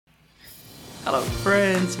Hello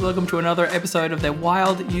friends, welcome to another episode of the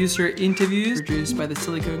Wild User Interviews produced by the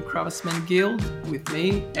Silicon Craftsman Guild with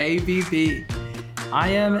me, AVB. I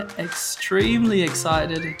am extremely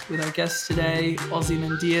excited with our guest today,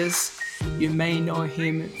 Ozymandias. You may know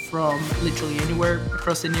him from literally anywhere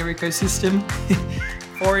across the Near ecosystem.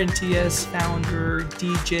 4NTS founder,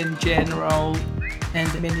 DGen general,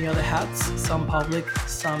 and many other hats, some public,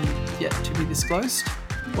 some yet to be disclosed.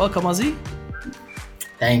 Welcome, Ozzy.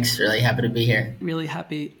 Thanks. Really happy to be here. Really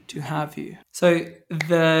happy to have you. So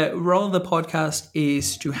the role of the podcast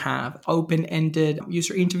is to have open-ended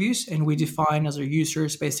user interviews, and we define as our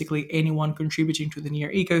users basically anyone contributing to the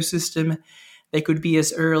Near ecosystem. They could be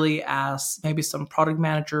as early as maybe some product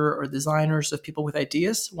manager or designers of people with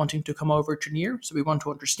ideas wanting to come over to Near. So we want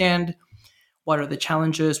to understand what are the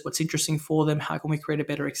challenges, what's interesting for them, how can we create a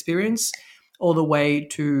better experience, all the way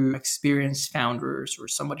to experienced founders or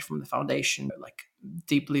somebody from the foundation, like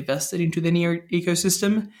deeply vested into the Near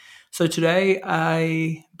ecosystem. So today,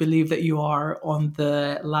 I believe that you are on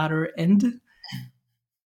the latter end.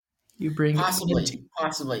 You bring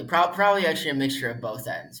possibly, probably actually a mixture of both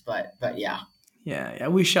ends, but yeah. Yeah,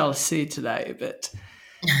 we shall see today a bit.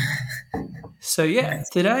 So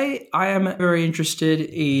today I am very interested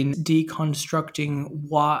in deconstructing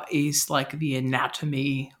what is like the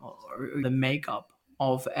anatomy or the makeup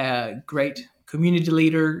of a great community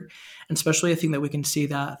leader. And especially I think that we can see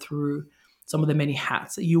that through some of the many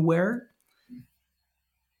hats that you wear.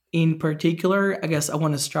 In particular, I guess I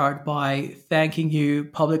want to start by thanking you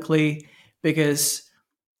publicly because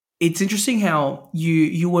it's interesting how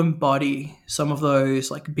you embody some of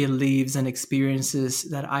those like beliefs and experiences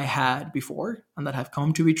that I had before and that have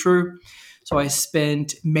come to be true. So I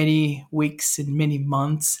spent many weeks and many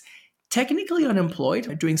months technically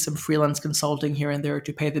unemployed, doing some freelance consulting here and there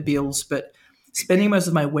to pay the bills, but spending most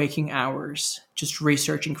of my waking hours just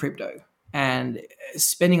researching crypto and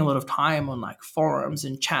spending a lot of time on like forums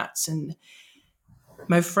and chats. And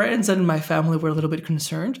my friends and my family were a little bit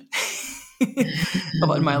concerned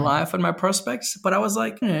about my life and my prospects. But I was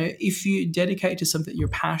like, if you dedicate to something you're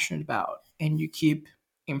passionate about and you keep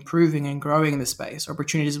improving and growing in the space,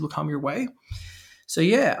 opportunities will come your way. So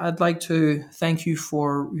I'd like to thank you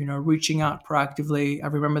for, reaching out proactively. I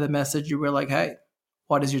remember the message you were like, hey,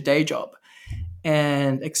 what is your day job?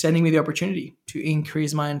 And extending me the opportunity to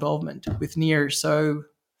increase my involvement with Near. So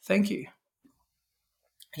thank you.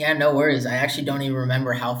 Yeah, no worries. I actually don't even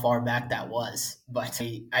remember how far back that was, but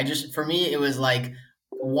I just, for me, it was like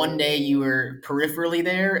one day you were peripherally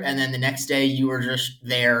there, and then the next day you were just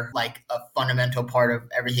there, like a fundamental part of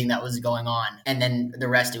everything that was going on. And then the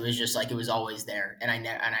rest, it was just like it was always there. And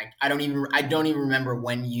I don't even remember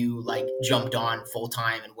when you like jumped on full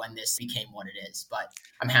time and when this became what it is. But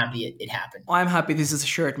I'm happy it happened. Well, I'm happy this is a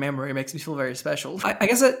shared memory. It makes me feel very special. I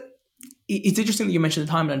guess that it's interesting that you mentioned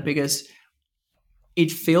the timeline because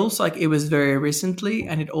it feels like it was very recently,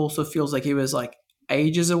 and it also feels like it was like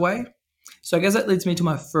ages away. So I guess that leads me to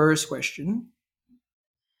my first question.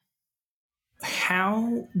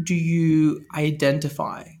 How do you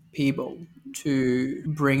identify people to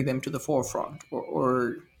bring them to the forefront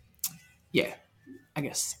or I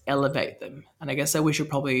guess elevate them? And I guess that we should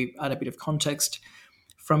probably add a bit of context.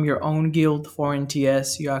 From your own guild,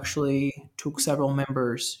 4NTS, you actually took several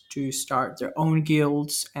members to start their own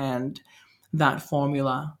guilds, and that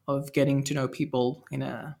formula of getting to know people in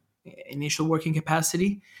a initial working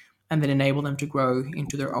capacity and then enable them to grow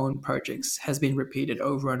into their own projects has been repeated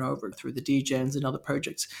over and over through the DGens and other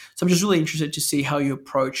projects. So I'm just really interested to see how you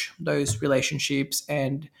approach those relationships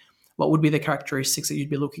and what would be the characteristics that you'd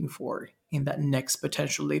be looking for in that next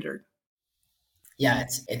potential leader. Yeah,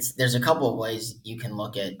 it's there's a couple of ways you can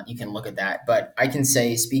look at that, but I can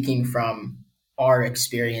say, speaking from our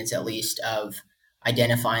experience at least of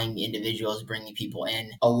identifying individuals, bringing people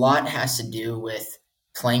in, a lot has to do with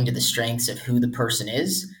playing to the strengths of who the person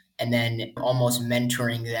is and then almost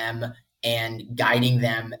mentoring them and guiding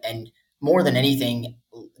them, and more than anything,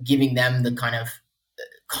 giving them the kind of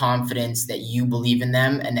confidence that you believe in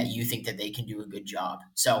them and that you think that they can do a good job.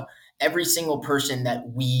 So every single person that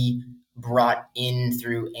we brought in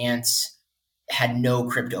through Ants had no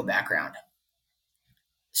crypto background.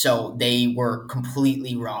 So they were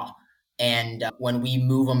completely raw. And when we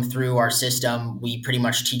move them through our system, we pretty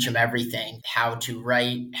much teach them everything: how to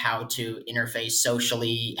write, how to interface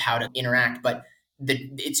socially, how to interact. But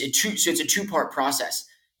it's a two-part process.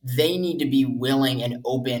 They need to be willing and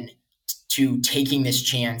open to taking this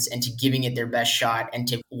chance and to giving it their best shot and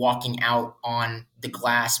to walking out on the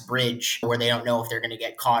glass bridge where they don't know if they're going to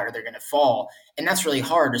get caught or they're going to fall. And that's really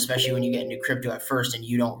hard, especially when you get into crypto at first and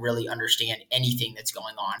you don't really understand anything that's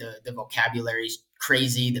going on. The vocabulary is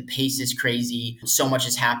crazy, the pace is crazy, so much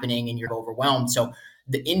is happening and you're overwhelmed. So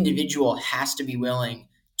the individual has to be willing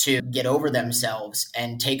to get over themselves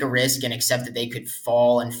and take a risk and accept that they could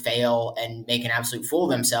fall and fail and make an absolute fool of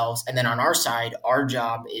themselves. And then on our side, our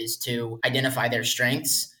job is to identify their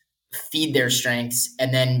strengths, feed their strengths,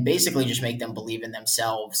 and then basically just make them believe in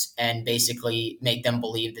themselves and basically make them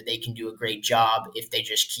believe that they can do a great job if they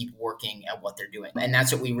just keep working at what they're doing. And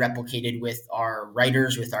that's what we replicated with our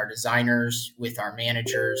writers, with our designers, with our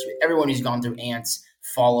managers, with everyone who's gone through Ants.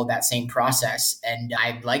 Follow that same process. And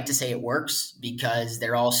I'd like to say it works because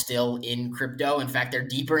they're all still in crypto. In fact, they're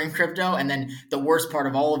deeper in crypto. And then the worst part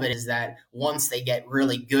of all of it is that once they get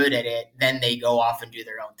really good at it, then they go off and do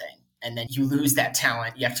their own thing. And then you lose that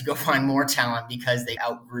talent. You have to go find more talent because they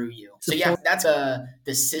outgrew you. So yeah, that's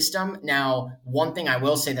the system. Now, one thing I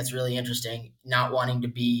will say that's really interesting, not wanting to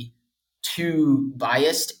be too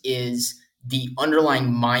biased, is the underlying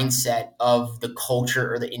mindset of the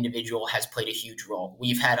culture or the individual has played a huge role.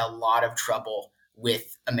 We've had a lot of trouble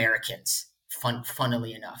with Americans,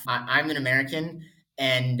 funnily enough. I'm an American,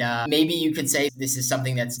 and maybe you could say this is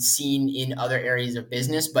something that's seen in other areas of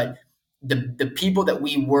business, but the people that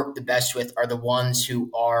we work the best with are the ones who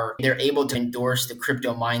they're able to endorse the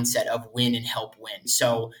crypto mindset of win and help win.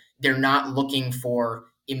 So they're not looking for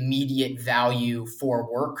immediate value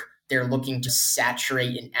for work. They're looking to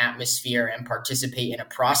saturate an atmosphere and participate in a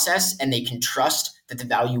process, and they can trust that the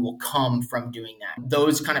value will come from doing that.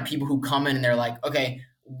 Those kind of people who come in and they're like, okay,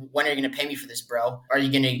 when are you going to pay me for this, bro? Are you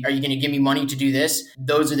going to give me money to do this?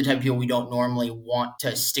 Those are the type of people we don't normally want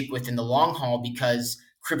to stick with in the long haul because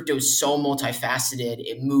crypto is so multifaceted.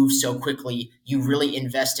 It moves so quickly. You really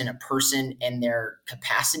invest in a person and their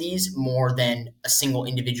capacities more than a single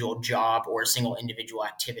individual job or a single individual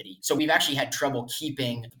activity. So we've actually had trouble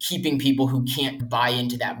keeping people who can't buy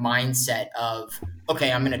into that mindset of,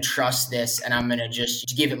 okay, I'm going to trust this and I'm going to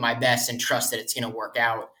just give it my best and trust that it's going to work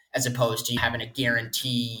out, as opposed to having a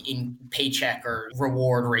guarantee in paycheck or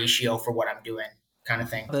reward ratio for what I'm doing kind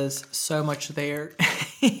of thing. There's so much there.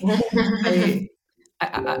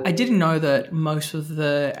 I didn't know that most of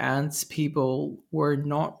the Ants people were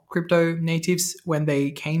not crypto natives when they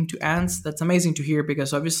came to Ants. That's amazing to hear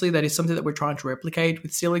because obviously that is something that we're trying to replicate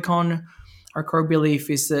with Silicon. Our core belief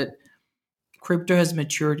is that crypto has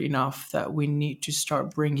matured enough that we need to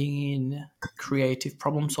start bringing in creative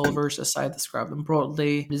problem solvers, as I describe them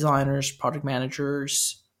broadly, designers, product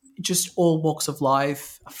managers, just all walks of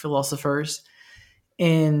life, philosophers.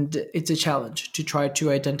 And it's a challenge to try to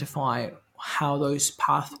identify how those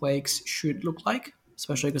pathways should look like,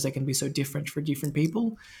 especially because they can be so different for different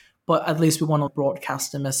people. But at least we want to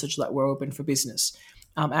broadcast a message that we're open for business.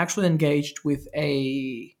 I'm actually engaged with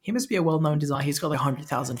he must be a well-known designer. He's got like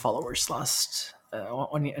 100,000 followers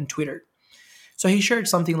on Twitter. So he shared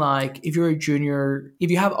something like, if you're a junior, if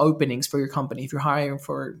you have openings for your company, if you're hiring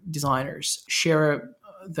for designers, share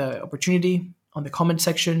the opportunity on the comment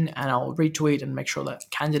section and I'll retweet and make sure that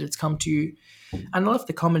candidates come to you. And I left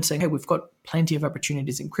the comment saying, hey, we've got plenty of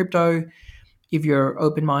opportunities in crypto. If you're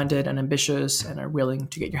open-minded and ambitious and are willing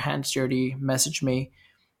to get your hands dirty, message me.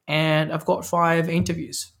 And I've got 5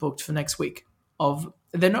 interviews booked for next week.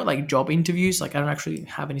 They're not like job interviews. Like I don't actually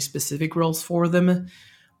have any specific roles for them,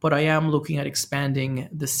 but I am looking at expanding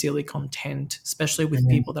the silly content, especially with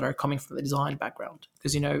people that are coming from the design background.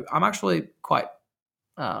 Because, I'm actually quite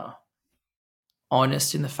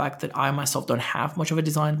honest in the fact that I myself don't have much of a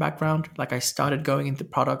design background. Like I started going into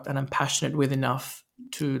product and I'm passionate with enough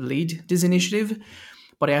to lead this initiative,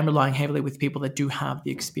 but I am relying heavily with people that do have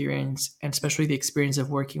the experience, and especially the experience of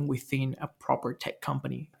working within a proper tech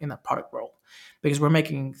company in that product role, because we're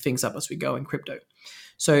making things up as we go in crypto.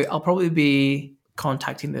 So I'll probably be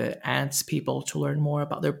contacting the Ants people to learn more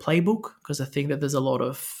about their playbook, because I think that there's a lot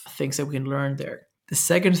of things that we can learn there. The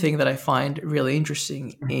second thing that I find really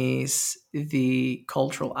interesting is the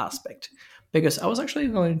cultural aspect, because I was actually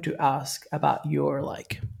going to ask about your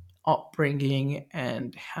upbringing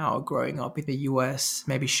and how growing up in the US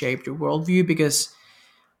maybe shaped your worldview, because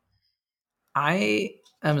I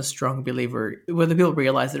am a strong believer, whether people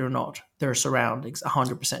realize it or not, their surroundings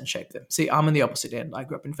 100% shape them. See, I'm on the opposite end. I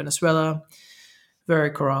grew up in Venezuela,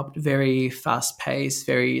 very corrupt, very fast-paced,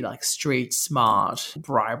 very street smart,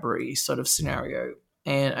 bribery sort of scenario.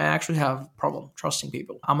 And I actually have a problem trusting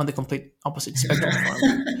people. I'm on the complete opposite spectrum from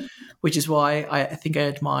you, which is why I think I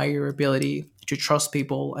admire your ability to trust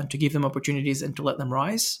people and to give them opportunities and to let them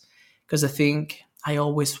rise. Because I think I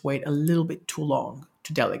always wait a little bit too long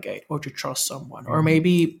to delegate or to trust someone. Or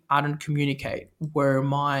maybe I don't communicate where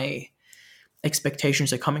my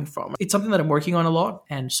expectations are coming from. It's something that I'm working on a lot.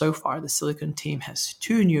 And so far, the Silicon team has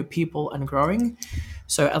 2 new people and growing.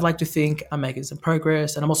 So I'd like to think I'm making some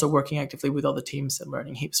progress. And I'm also working actively with other teams and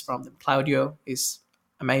learning heaps from them. Claudio is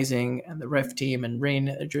amazing, and the Ref team and Rin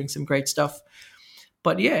are doing some great stuff.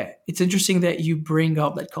 But yeah, it's interesting that you bring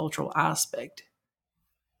up that cultural aspect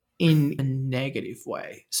in a negative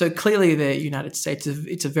way. So clearly the United States,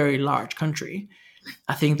 it's a very large country.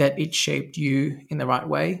 I think that it shaped you in the right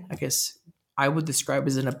way. I guess I would describe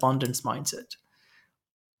as an abundance mindset.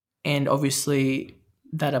 And obviously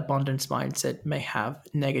that abundance mindset may have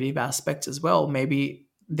negative aspects as well. Maybe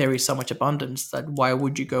there is so much abundance that why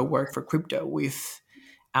would you go work for crypto with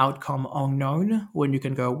outcome unknown when you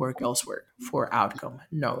can go work elsewhere for outcome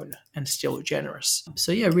known and still generous?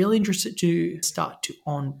 So yeah, really interested to start to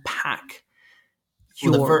unpack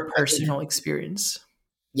your personal experience.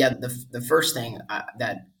 Yeah, the first thing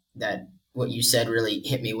that what you said really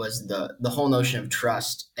hit me was the whole notion of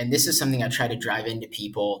trust. And this is something I try to drive into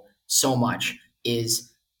people so much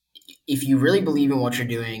is if you really believe in what you're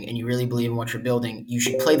doing and you really believe in what you're building, you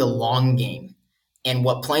should play the long game. And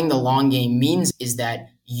what playing the long game means is that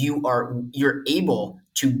you're able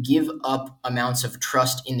to give up amounts of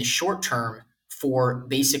trust in the short term for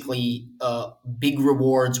basically big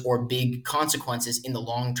rewards or big consequences in the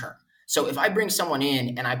long term. So if I bring someone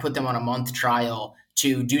in and I put them on a month trial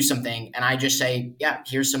to do something and I just say, yeah,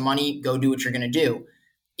 here's some money, go do what you're going to do.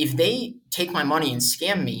 If they take my money and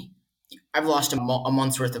scam me, I've lost a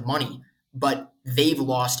month's worth of money, but they've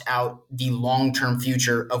lost out the long-term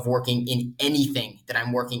future of working in anything that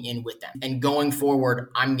I'm working in with them. And going forward,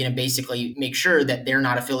 I'm going to basically make sure that they're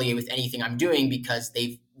not affiliated with anything I'm doing because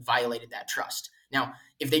they've violated that trust. Now,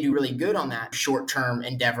 if they do really good on that short-term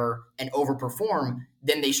endeavor and overperform,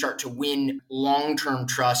 then they start to win long-term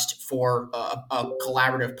trust for a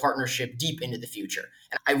collaborative partnership deep into the future.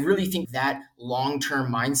 And I really think that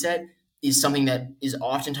long-term mindset is something that is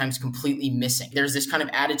oftentimes completely missing. There's this kind of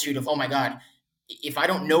attitude of, oh my God, if I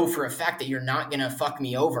don't know for a fact that you're not going to fuck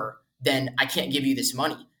me over, then I can't give you this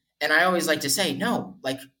money. And I always like to say, no,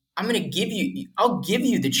 like I'll give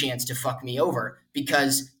you the chance to fuck me over,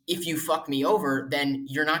 because if you fuck me over, then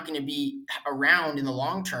you're not going to be around in the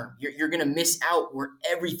long term. You're going to miss out where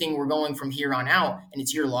everything we're going from here on out, and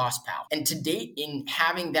it's your loss, pal. And to date, in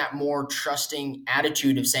having that more trusting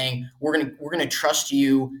attitude of saying, we're going to trust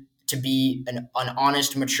you to be an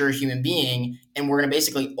honest, mature human being, and we're going to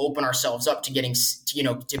basically open ourselves up to getting,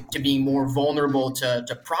 to being more vulnerable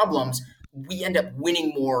to problems, we end up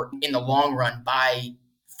winning more in the long run by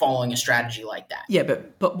following a strategy like that. Yeah,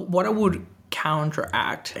 but what I would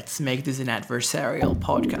counteract, let's make this an adversarial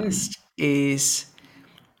podcast, is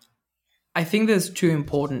I think there's 2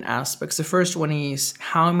 important aspects. The first one is,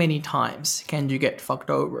 how many times can you get fucked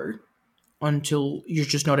over until you're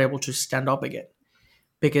just not able to stand up again?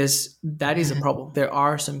 Because that is a problem. There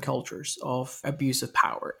are some cultures of abuse of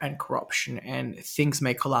power and corruption, and things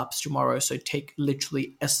may collapse tomorrow. So take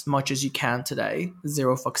literally as much as you can today,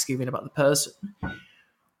 0 fucks given about the person,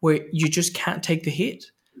 where you just can't take the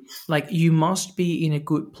hit. Like, you must be in a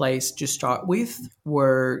good place to start with,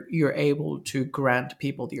 where you're able to grant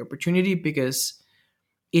people the opportunity, because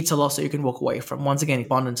it's a loss that you can walk away from. Once again,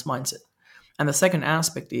 abundance mindset. And the second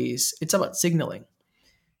aspect is, it's about signaling.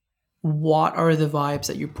 What are the vibes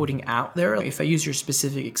that you're putting out there? If I use your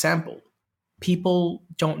specific example, people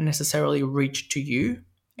don't necessarily reach to you,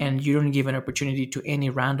 and you don't give an opportunity to any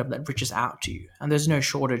random that reaches out to you. And there's no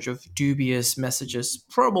shortage of dubious messages,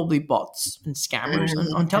 probably bots and scammers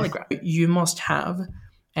on Telegram. You must have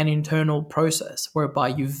an internal process whereby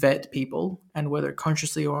you vet people, and whether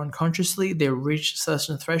consciously or unconsciously, they reach a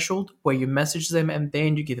certain threshold where you message them and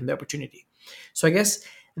then you give them the opportunity. So I guess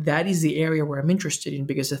that is the area where I'm interested in,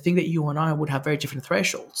 because I think that you and I would have very different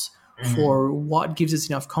thresholds for what gives us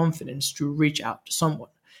enough confidence to reach out to someone.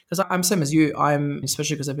 Because I'm same as you.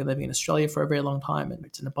 Especially because I've been living in Australia for a very long time, and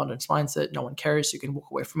it's an abundance mindset. No one cares. You can walk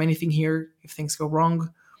away from anything here if things go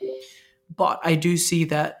wrong. But I do see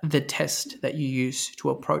that the test that you use to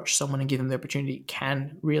approach someone and give them the opportunity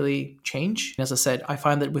can really change. As I said, I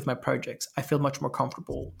find that with my projects, I feel much more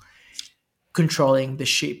comfortable controlling the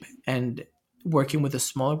ship and working with a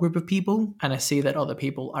smaller group of people, and I see that other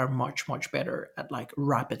people are much, much better at like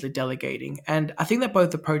rapidly delegating. And I think that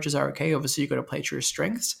both approaches are okay. Obviously, you got to play to your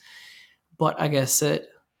strengths, but I guess that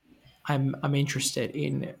I'm interested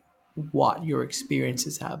in what your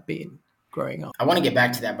experiences have been growing up. I want to get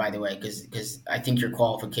back to that, by the way, because I think your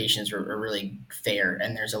qualifications are really fair,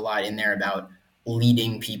 and there's a lot in there about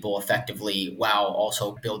leading people effectively while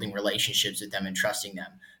also building relationships with them and trusting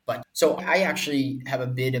them. But so I actually have a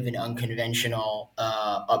bit of an unconventional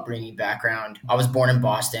upbringing background. I was born in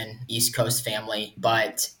Boston, East Coast family,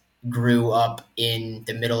 but grew up in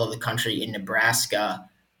the middle of the country in Nebraska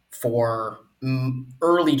for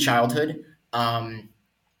early childhood.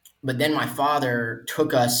 But then my father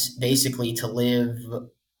took us basically to live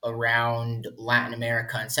around Latin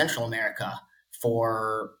America and Central America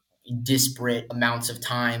for disparate amounts of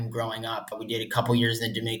time growing up. We did a couple years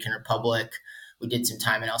in the Dominican Republic. We did some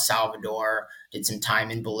time in El Salvador, did some time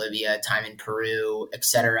in Bolivia, time in Peru,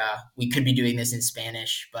 etc. We could be doing this in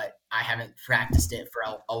Spanish, but I haven't practiced it for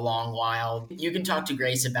a long while. You can talk to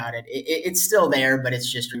Grace about it. It's still there, but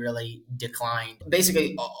it's just really declined.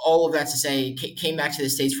 Basically, all of that to say, came back to the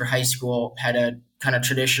States for high school, had a kind of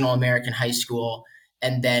traditional American high school,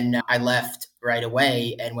 and then I left right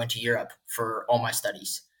away and went to Europe for all my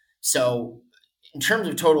studies. So in terms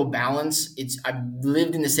of total balance, I've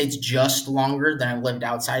lived in the States just longer than I've lived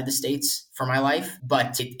outside the States for my life,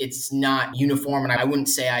 but it's not uniform. And I wouldn't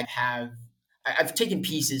say I've taken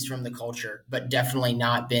pieces from the culture, but definitely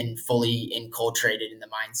not been fully enculturated in the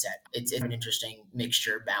mindset. It's an interesting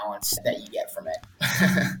mixture balance that you get from it.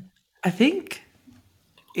 I think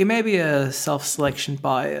it may be a self-selection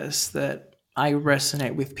bias that I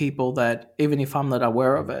resonate with people that, even if I'm not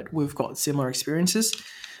aware of it, we've got similar experiences.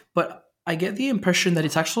 But I get the impression that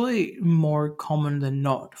it's actually more common than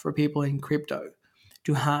not for people in crypto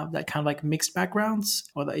to have that kind of like mixed backgrounds,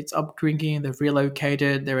 or that it's upbringing, they've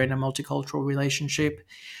relocated, they're in a multicultural relationship.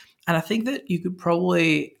 And I think that you could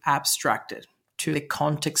probably abstract it to the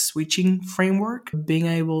context switching framework, being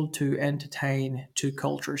able to entertain two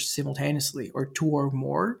cultures simultaneously or two or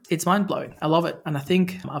more. It's mind blowing. I love it. And I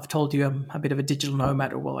think I've told you I'm a bit of a digital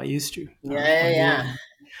nomad, or well, I used to. Yeah.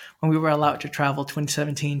 When we were allowed to travel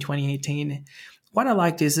 2017, 2018, what I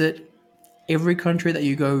liked is that every country that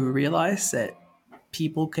you go, you realize that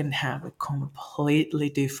people can have a completely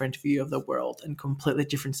different view of the world and completely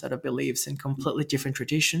different set of beliefs and completely different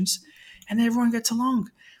traditions, and everyone gets along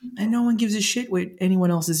and no one gives a shit what anyone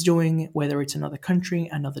else is doing, whether it's another country,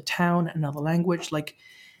 another town, another language. Like,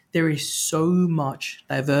 there is so much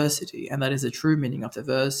diversity, and that is the true meaning of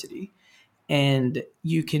diversity, and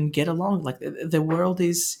you can get along. Like, the world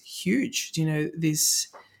is huge, this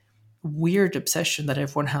weird obsession that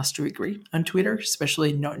everyone has to agree on Twitter,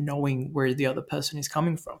 especially not knowing where the other person is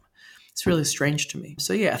coming from. It's really strange to me.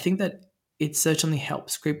 So yeah, I think that it certainly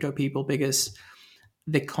helps crypto people, because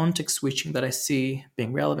the context switching that I see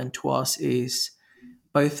being relevant to us is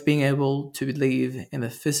both being able to live in the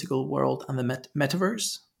physical world and the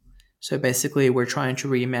metaverse. So basically, we're trying to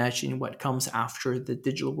reimagine what comes after the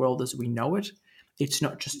digital world as we know it. It's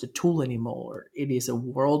not just a tool anymore. It is a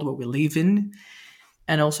world where we live in.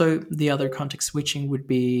 And also the other context switching would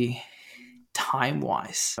be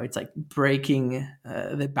time-wise. It's like breaking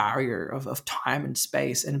the barrier of time and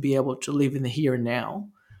space, and be able to live in the here and now,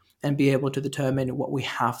 and be able to determine what we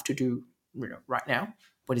have to do right now,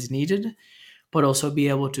 what is needed, but also be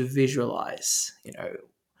able to visualize,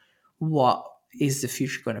 what is the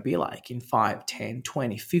future going to be like in 5, 10,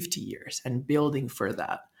 20, 50 years, and building for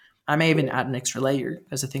that. I may even add an extra layer,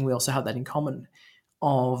 as I think we also have that in common,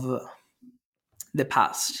 of the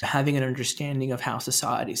past, having an understanding of how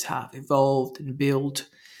societies have evolved and built,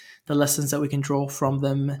 the lessons that we can draw from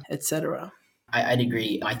them, etc. I'd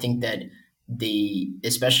agree. I think that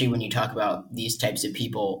especially when you talk about these types of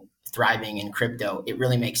people thriving in crypto, it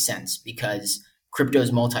really makes sense, because crypto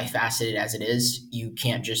is multifaceted as it is. You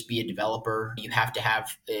can't just be a developer. You have to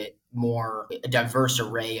have a diverse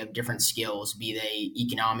array of different skills, be they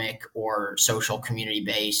economic or social, community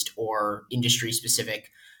based or industry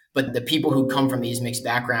specific. But the people who come from these mixed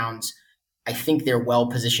backgrounds, I think they're well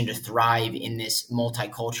positioned to thrive in this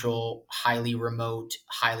multicultural, highly remote,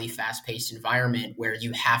 highly fast-paced environment where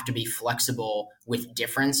you have to be flexible with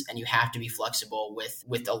difference, and you have to be flexible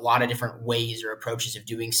with a lot of different ways or approaches of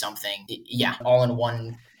doing something. Yeah, all in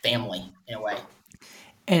one family in a way.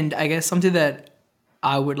 And I guess something that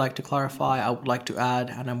I would like to clarify, I would like to add,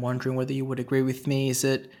 and I'm wondering whether you would agree with me, is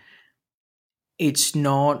that it's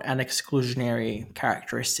not an exclusionary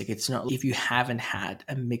characteristic. It's not, if you haven't had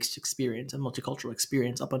a mixed experience, a multicultural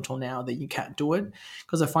experience up until now, that you can't do it.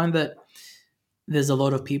 Because I find that there's a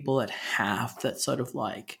lot of people that have that sort of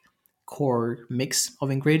like core mix of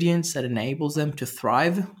ingredients that enables them to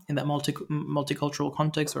thrive in that multicultural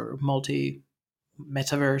context, or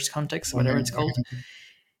metaverse context, whatever it's called.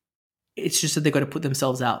 It's just that they've got to put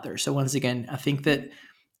themselves out there. So once again, I think that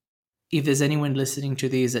if there's anyone listening to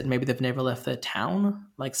these that maybe they've never left their town,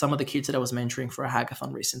 like some of the kids that I was mentoring for a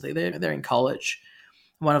hackathon recently, they're in college.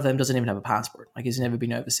 One of them doesn't even have a passport. Like, he's never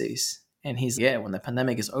been overseas. And he's, yeah, when the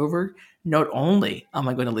pandemic is over, not only am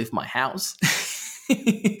I going to leave my house,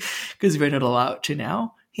 because we're not allowed to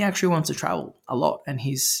now, he actually wants to travel a lot. And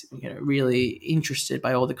he's, really interested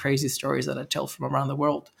by all the crazy stories that I tell from around the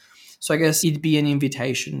world. So I guess it'd be an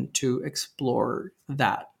invitation to explore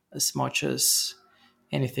that as much as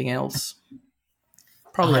anything else.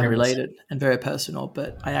 Probably 100%. unrelated and very personal,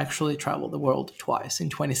 but I actually traveled the world twice, in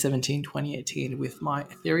 2017, 2018, with my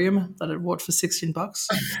Ethereum that I bought for $16.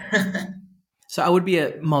 So I would be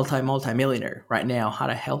a multi-millionaire right now had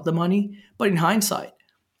I held the money. But in hindsight,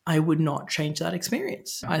 I would not change that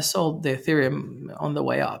experience. I sold the Ethereum on the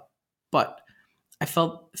way up, but I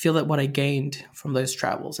feel that what I gained from those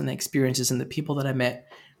travels and the experiences and the people that I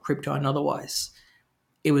met, crypto and otherwise,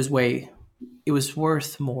 it was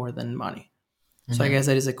worth more than money. So I guess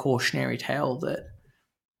that is a cautionary tale that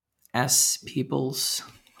as people's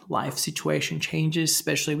life situation changes,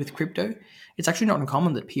 especially with crypto, it's actually not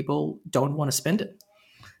uncommon that people don't want to spend it.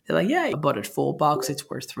 They're like, yeah, I bought it $4, it's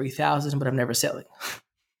worth 3,000, but I'm never selling.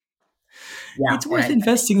 Yeah, it's worth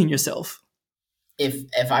investing in yourself.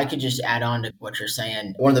 If I could just add on to what you're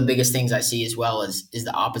saying, one of the biggest things I see as well is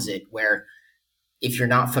the opposite, where if you're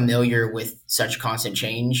not familiar with such constant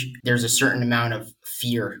change, there's a certain amount of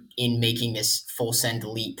fear in making this full send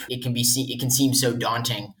leap. It can seem so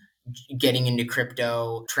daunting getting into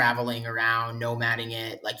crypto, traveling around, nomading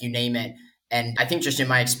it, like you name it. And I think just in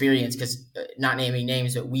my experience, because not naming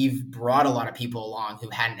names, but we've brought a lot of people along who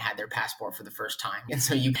hadn't had their passport for the first time. And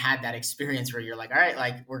so you've had that experience where you're like, all right,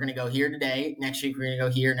 like we're going to go here today. Next week, we're going to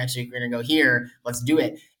go here. Next week, we're going to go here. Let's do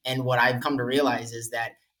it. And what I've come to realize is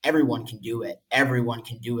that everyone can do it. Everyone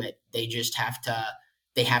can do it. They just have to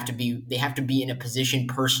be in a position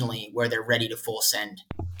personally where they're ready to full send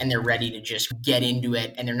and they're ready to just get into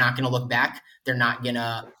it, and they're not going to look back. They're not going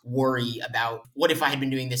to worry about what if I had been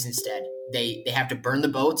doing this instead. They have to burn the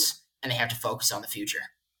boats and they have to focus on the future.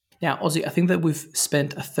 Yeah, Ozzy, I think that we've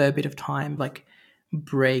spent a fair bit of time like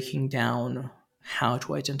breaking down how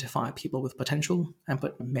to identify people with potential and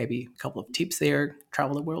put maybe a couple of tips there,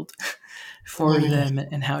 travel the world for them,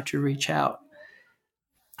 and how to reach out.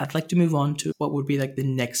 I'd like to move on to what would be like the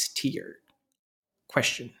next tier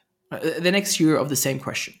question, the next tier of the same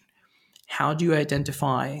question. How do you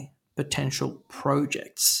identify potential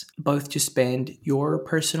projects, both to spend your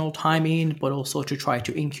personal time in, but also to try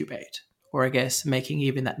to incubate, or I guess making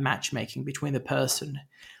even that matchmaking between the person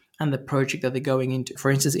and the project that they're going into? For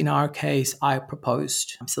instance, in our case, I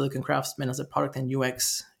proposed Silicon Craftsman as a product and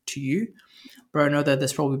UX to you, but I know that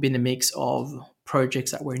there's probably been a mix of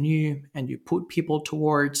projects that were new and you put people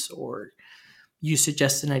towards, or you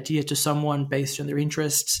suggest an idea to someone based on their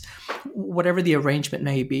interests, whatever the arrangement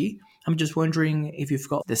may be. I'm just wondering if you've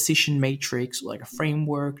got a decision matrix, like a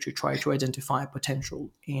framework to try to identify potential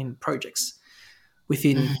in projects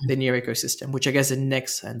within the Near ecosystem, which I guess the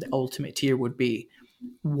next and the ultimate tier would be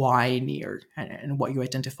why Near and what you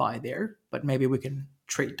identify there. But maybe we can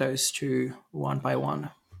treat those two one by one.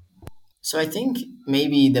 So I think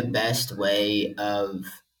maybe the best way of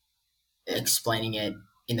explaining it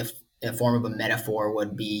in the form of a metaphor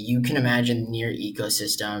would be, you can imagine the Near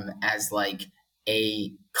ecosystem as like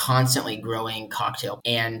a constantly growing cocktail.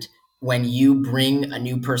 And when you bring a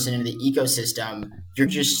new person into the ecosystem, you're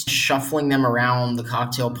just shuffling them around the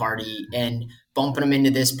cocktail party and bumping them into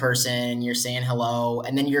this person. You're saying hello,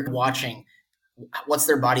 and then you're watching what's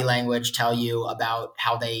their body language tell you about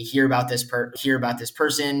how they hear about this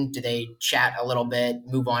person. Do they chat a little bit,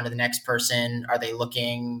 move on to the next person? Are they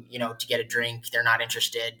looking, to get a drink? They're not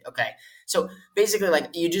interested. Okay. So basically, like,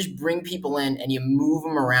 you just bring people in and you move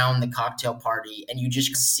them around the cocktail party, and you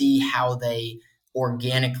just see how they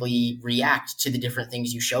organically react to the different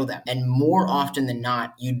things you show them. And more often than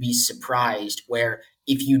not, you'd be surprised where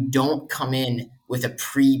if you don't come in with a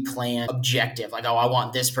pre-planned objective, like, oh, I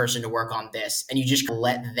want this person to work on this, and you just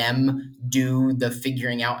let them do the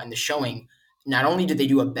figuring out and the showing, not only do they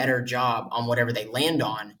do a better job on whatever they land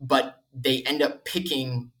on, but they end up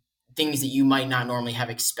picking things that you might not normally have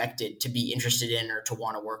expected to be interested in or to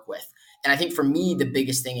want to work with. And I think for me, the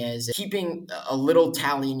biggest thing is keeping a little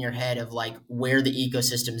tally in your head of like where the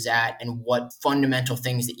ecosystem's at and what fundamental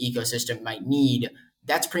things the ecosystem might need.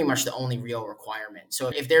 That's pretty much the only real requirement. So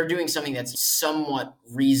if they're doing something that's somewhat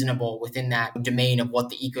reasonable within that domain of what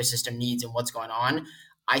the ecosystem needs and what's going on,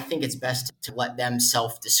 I think it's best to let them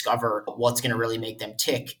self-discover what's going to really make them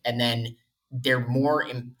tick. And then they're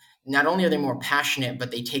not only are they more passionate,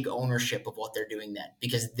 but they take ownership of what they're doing then,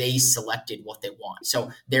 because they selected what they want.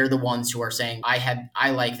 So they're the ones who are saying,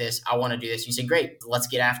 I like this, I want to do this. You say, great, let's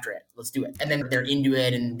get after it. Let's do it. And then they're into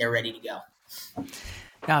it and they're ready to go.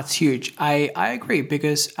 That's huge. I agree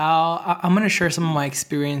because I'm going to share some of my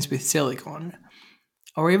experience with Silicon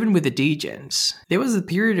or even with the degens. There was a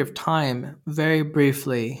period of time, very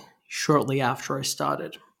briefly, shortly after I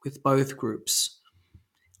started with both groups,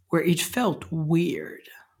 where it felt weird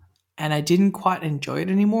and I didn't quite enjoy it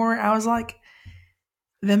anymore. I was like,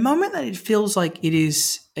 the moment that it feels like it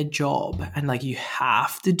is a job and like you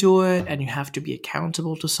have to do it and you have to be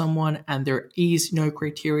accountable to someone and there is no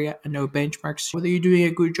criteria and no benchmarks whether you're doing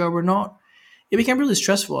a good job or not, it became really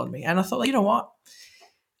stressful on me. And I thought, like, you know what?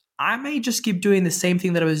 I may just keep doing the same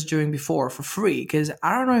thing that I was doing before for free because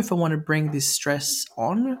I don't know if I want to bring this stress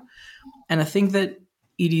on. And I think that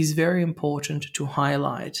it is very important to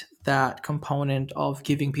highlight that component of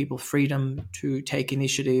giving people freedom to take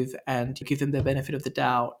initiative and give them the benefit of the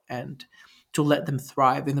doubt and to let them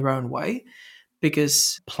thrive in their own way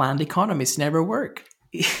because planned economies never work.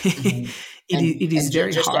 Mhm. It is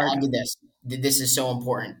very Just to hard. add to this is so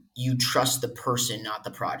important. You trust the person, not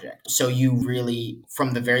the project. So you really,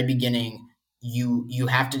 from the very beginning, you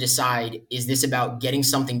have to decide, is this about getting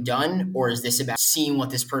something done or is this about seeing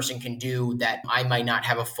what this person can do that I might not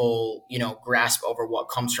have a full, grasp over what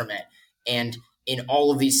comes from it. And in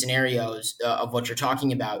all of these scenarios of what you're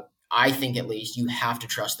talking about, I think at least you have to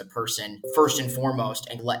trust the person first and foremost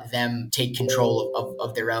and let them take control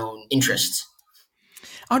of their own interests.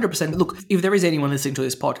 100%. Look, if there is anyone listening to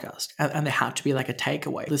this podcast and there had to be like a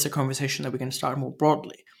takeaway, this is a conversation that we can start more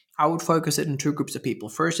broadly. I would focus it in two groups of people.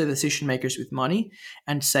 First, the decision makers with money,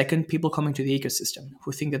 and second, people coming to the ecosystem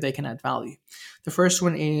who think that they can add value. The first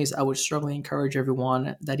one is I would strongly encourage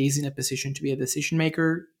everyone that is in a position to be a decision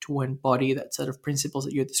maker to embody that set of principles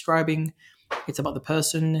that you're describing. It's about the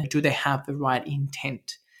person. Do they have the right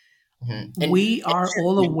intent? Mhm. We are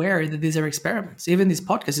all aware that these are experiments. Even this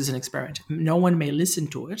podcast is an experiment. No one may listen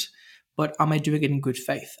to it, but am I doing it in good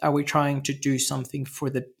faith? Are we trying to do something for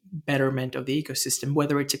the betterment of the ecosystem,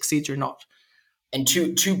 whether it succeeds or not? And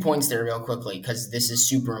two points there real quickly, because this is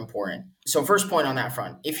super important. So first point on that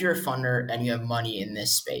front, if you're a funder and you have money in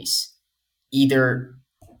this space, either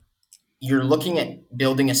you're looking at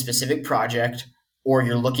building a specific project or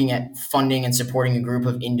you're looking at funding and supporting a group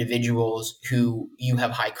of individuals who you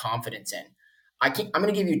have high confidence in. I'm going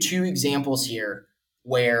to give you two examples here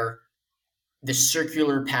where the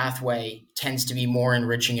circular pathway tends to be more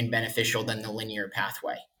enriching and beneficial than the linear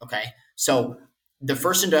pathway. Okay. So the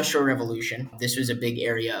first industrial revolution, this was a big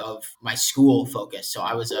area of my school focus. So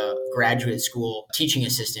I was a graduate school teaching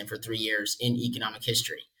assistant for 3 years in economic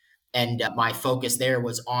history. And my focus there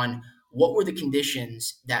was on what were the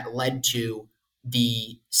conditions that led to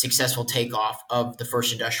the successful takeoff of the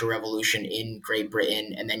first industrial revolution in Great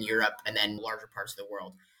Britain and then Europe and then larger parts of the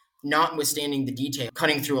world. Notwithstanding the detail,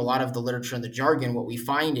 cutting through a lot of the literature and the jargon, what we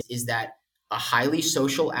find is that a highly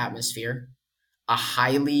social atmosphere, a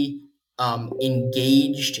highly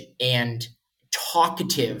engaged and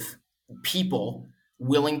talkative people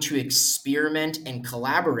willing to experiment and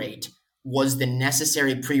collaborate was the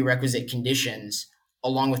necessary prerequisite conditions,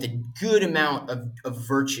 along with a good amount of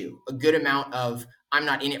virtue, a good amount of I'm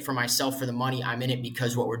not in it for myself for the money, I'm in it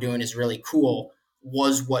because what we're doing is really cool,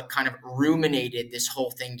 was what kind of ruminated this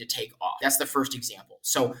whole thing to take off. That's the first example.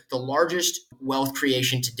 So the largest wealth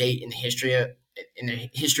creation to date in the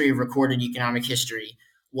history of recorded economic history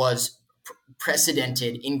was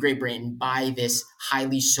precedented in Great Britain by this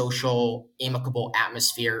highly social, amicable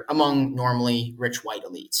atmosphere among normally rich white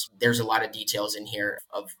elites. There's a lot of details in here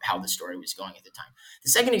of how the story was going at the time.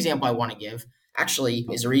 The second example I want to give actually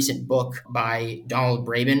is a recent book by Donald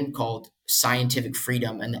Braben called Scientific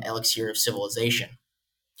Freedom and the Elixir of Civilization.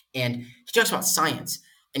 And he talks about science,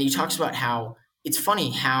 and he talks about how it's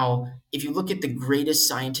funny how if you look at the greatest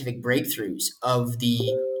scientific breakthroughs of the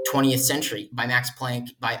 20th century by Max Planck,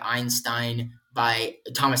 by Einstein, by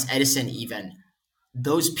Thomas Edison even,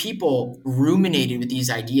 those people ruminated with these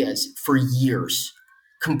ideas for years,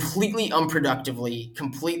 completely unproductively,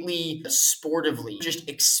 completely sportively, just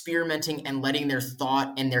experimenting and letting their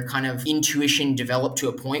thought and their kind of intuition develop to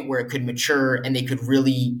a point where it could mature and they could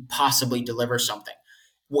really possibly deliver something.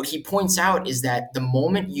 What he points out is that the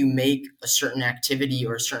moment you make a certain activity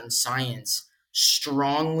or a certain science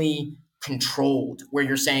strongly controlled, where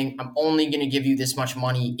you're saying, I'm only going to give you this much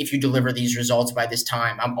money if you deliver these results by this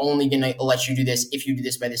time, I'm only going to let you do this if you do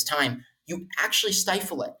this by this time, you actually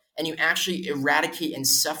stifle it and you actually eradicate and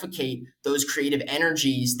suffocate those creative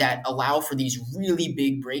energies that allow for these really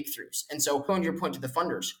big breakthroughs. And so, going to your point to the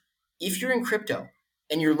funders, if you're in crypto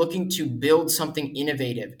and you're looking to build something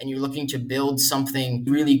innovative and you're looking to build something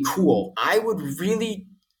really cool, I would really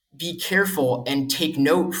be careful and take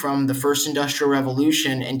note from the first industrial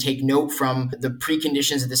revolution and take note from the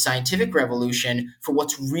preconditions of the scientific revolution for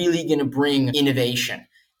what's really going to bring innovation.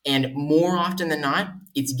 And more often than not,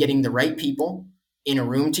 it's getting the right people in a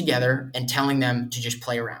room together and telling them to just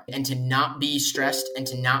play around and to not be stressed and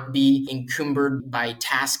to not be encumbered by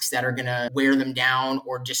tasks that are going to wear them down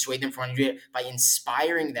or dissuade them from wanting to do it, by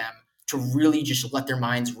inspiring them to really just let their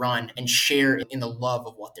minds run and share in the love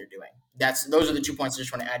of what they're doing. Those are the 2 points I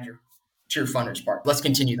just want to add to your funders part. Let's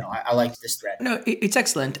continue though. I like this thread. No, it's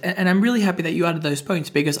excellent. And I'm really happy that you added those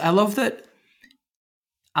points, because I love that.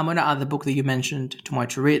 I'm going to add the book that you mentioned to my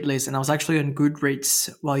to-read list. And I was actually on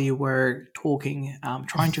Goodreads while you were talking,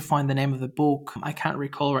 trying to find the name of the book. I can't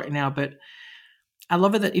recall right now, but I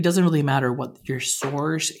love it that it doesn't really matter what your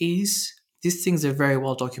source is. These things are very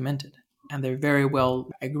well documented and they're very well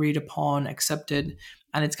agreed upon, accepted.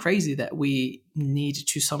 And it's crazy that we need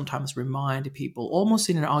to sometimes remind people almost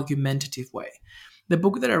in an argumentative way. The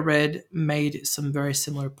book that I read made some very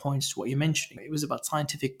similar points to what you mentioned. It was about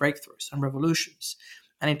scientific breakthroughs and revolutions.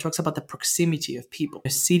 And it talks about the proximity of people.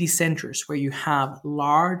 City centers where you have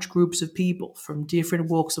large groups of people from different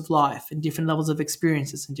walks of life and different levels of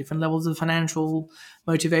experiences and different levels of financial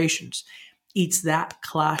motivations. It's that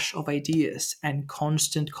clash of ideas and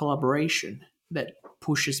constant collaboration that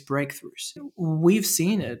pushes breakthroughs. We've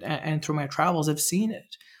seen it, and through my travels, I've seen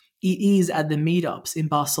it. It is at the meetups in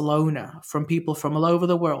Barcelona from people from all over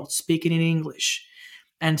the world speaking in English,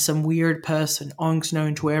 and some weird person,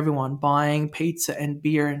 unknown to everyone, buying pizza and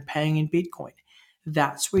beer and paying in Bitcoin.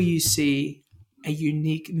 That's where you see a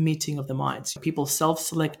unique meeting of the minds. People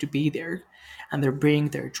self-select to be there, and they're bringing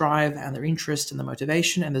their drive and their interest and the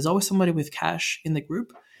motivation, and there's always somebody with cash in the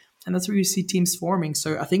group, and that's where you see teams forming.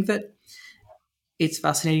 So I think that it's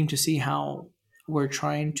fascinating to see how we're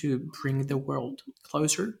trying to bring the world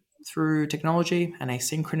closer through technology and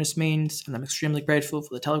asynchronous means. And I'm extremely grateful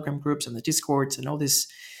for the Telegram groups and the Discords and all these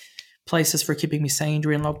places for keeping me sane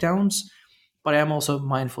during lockdowns. But I am also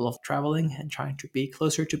mindful of traveling and trying to be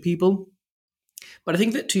closer to people. But I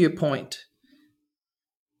think that to your point,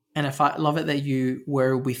 and I love it that you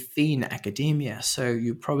were within academia, so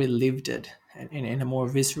you probably lived it in a more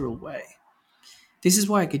visceral way. This is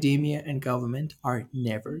why academia and government are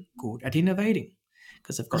never good at innovating,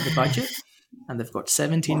 because they've got the budget and they've got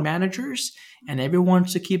 17 managers and everyone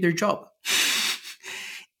wants to keep their job.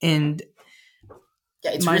 And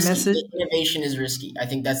yeah, it's risky. Innovation is risky. I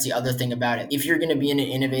think that's the other thing about it. If you're going to be in an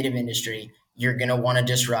innovative industry, you're going to want to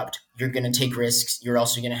disrupt. You're going to take risks. You're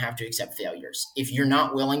also going to have to accept failures. If you're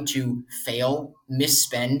not willing to fail,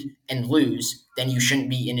 misspend, and lose, then you shouldn't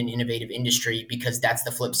be in an innovative industry, because that's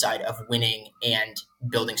the flip side of winning and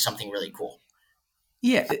building something really cool.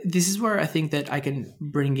 Yeah, this is where I think that I can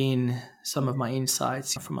bring in some of my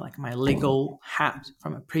insights from like my legal hat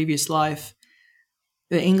from a previous life.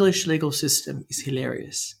 The English legal system is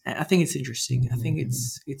hilarious. And I think it's interesting. I think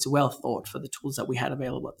it's well thought for the tools that we had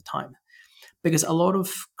available at the time. Because a lot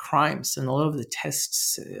of crimes and a lot of the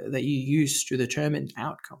tests that you use to determine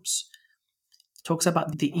outcomes talks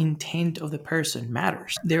about the intent of the person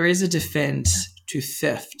matters. There is a defense to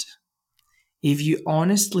theft. If you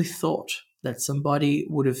honestly thought that somebody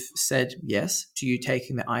would have said yes to you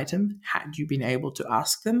taking the item had you been able to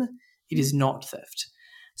ask them, it is not theft.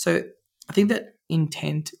 So I think that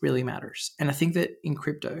intent really matters. And I think that in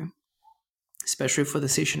crypto, especially for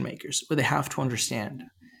decision makers, where they have to understand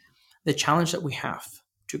the challenge that we have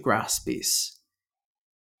to grasp is,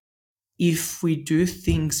 if we do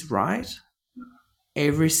things right,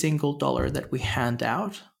 every single dollar that we hand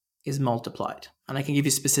out is multiplied. And I can give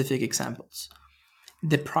you specific examples.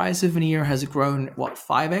 The price of Near has grown,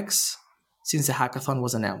 5x since the hackathon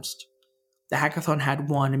was announced. The hackathon had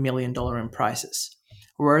 $1 million in prizes.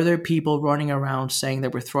 Were there people running around saying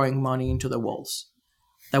that we're throwing money into the walls?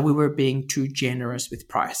 That we were being too generous with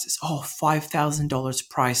prices? Oh, $5,000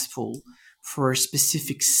 prize pool for a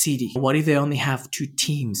specific city. What if they only have 2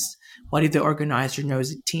 teams? What if the organizer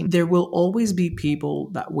knows a team? There will always be people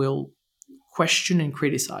that will question and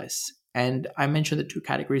criticize. And I mentioned the 2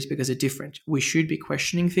 categories because they're different. We should be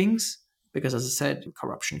questioning things because, as I said,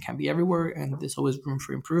 corruption can be everywhere and there's always room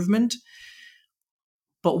for improvement.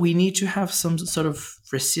 But we need to have some sort of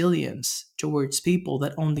resilience towards people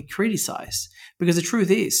that only criticize. Because the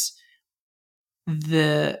truth is,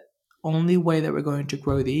 the only way that we're going to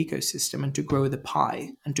grow the ecosystem and to grow the pie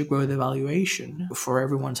and to grow the valuation for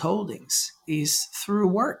everyone's holdings is through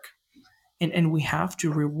work. And we have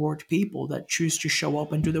to reward people that choose to show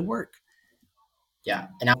up and do the work. Yeah.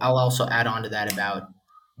 And I'll also add on to that about,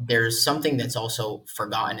 there's something that's also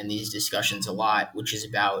forgotten in these discussions a lot, which is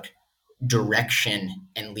about direction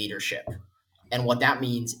and leadership. And what that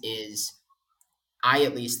means is, I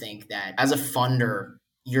at least think that as a funder,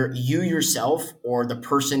 you yourself or the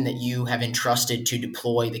person that you have entrusted to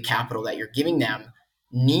deploy the capital that you're giving them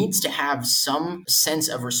needs to have some sense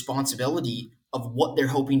of responsibility of what they're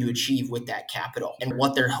hoping to achieve with that capital and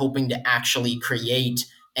what they're hoping to actually create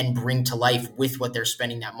and bring to life with what they're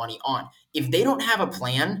spending that money on. If they don't have a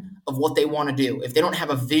plan of what they want to do, if they don't have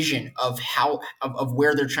a vision of of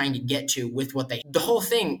where they're trying to get to with the whole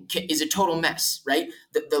thing is a total mess, right?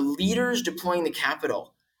 The leaders deploying the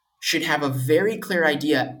capital should have a very clear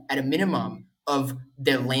idea at a minimum of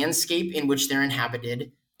the landscape in which they're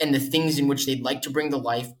inhabited and the things in which they'd like to bring to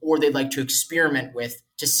life or they'd like to experiment with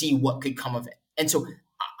to see what could come of it. And so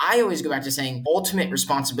I always go back to saying ultimate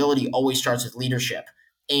responsibility always starts with leadership.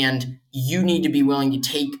 And you need to be willing to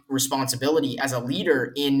take responsibility as a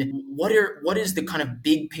leader in what is the kind of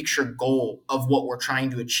big picture goal of what we're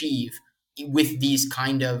trying to achieve with these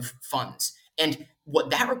kind of funds. And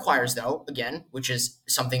what that requires, though, again, which is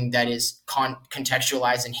something that is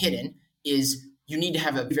contextualized and hidden, is you need to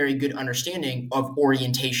have a very good understanding of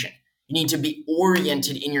orientation. You need to be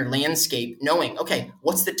oriented in your landscape, knowing, okay,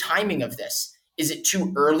 what's the timing of this? Is it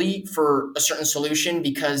too early for a certain solution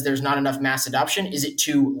because there's not enough mass adoption? Is it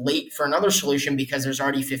too late for another solution because there's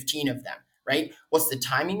already 15 of them, right? What's the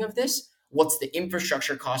timing of this? What's the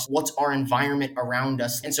infrastructure cost? What's our environment around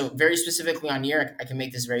us? And so very specifically on Near, I can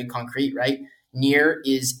make this very concrete, right? Near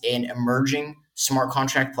is an emerging smart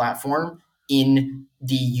contract platform in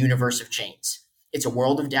the universe of chains. It's a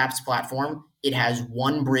world of dApps platform. It has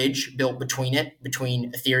one bridge built between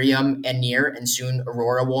Ethereum and Near, and soon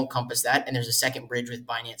Aurora will encompass that. And there's a second bridge with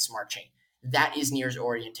Binance Smart Chain. That is Near's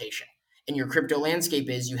orientation. And your crypto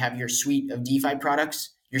landscape is you have your suite of DeFi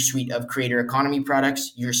products, your suite of creator economy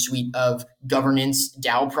products, your suite of governance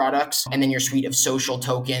DAO products, and then your suite of social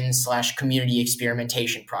tokens / community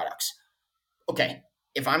experimentation products. Okay,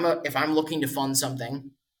 if I'm looking to fund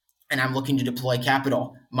something and I'm looking to deploy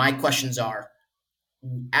capital, my questions are,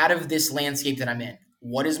 out of this landscape that I'm in,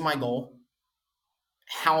 what is my goal?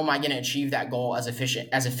 How am I going to achieve that goal as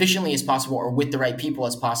efficiently as possible or with the right people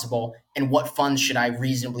as possible? And what funds should I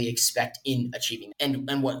reasonably expect in achieving?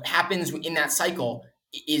 And what happens in that cycle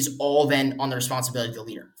is all then on the responsibility of the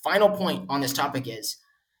leader. Final point on this topic is,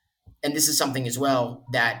 and this is something as well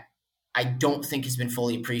that I don't think has been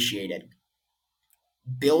fully appreciated,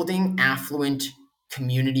 building affluent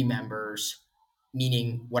community members,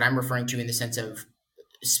 meaning what I'm referring to in the sense of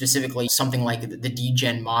specifically something like the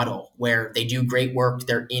DGen model, where they do great work,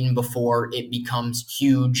 they're in before it becomes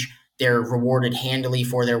huge, they're rewarded handily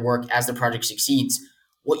for their work as the project succeeds.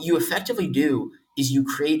 What you effectively do is you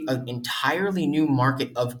create an entirely new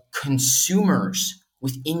market of consumers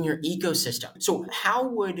within your ecosystem. So how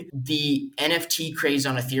would the NFT craze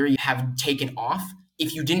on Ethereum have taken off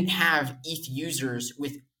if you didn't have ETH users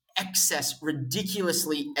with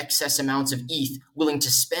ridiculously excess amounts of ETH willing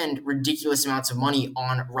to spend ridiculous amounts of money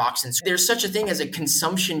on rocks? And there's such a thing as a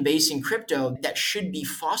consumption base in crypto that should be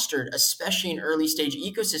fostered, especially in early stage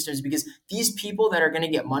ecosystems, because these people that are going to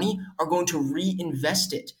get money are going to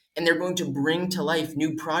reinvest it. And they're going to bring to life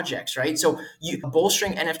new projects, right? So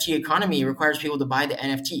bolstering NFT economy requires people to buy the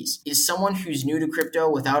NFTs. Is someone who's new to crypto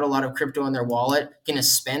without a lot of crypto in their wallet going to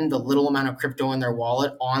spend the little amount of crypto in their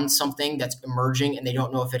wallet on something that's emerging and they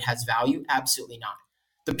don't know if it has value? Absolutely not.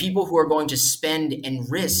 The people who are going to spend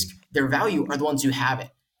and risk their value are the ones who have it.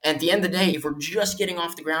 And at the end of the day, if we're just getting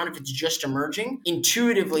off the ground, if it's just emerging,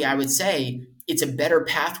 intuitively, I would say it's a better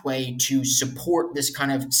pathway to support this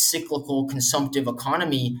kind of cyclical consumptive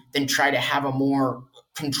economy than try to have a more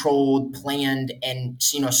controlled, planned, and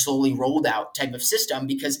slowly rolled out type of system,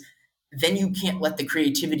 because then you can't let the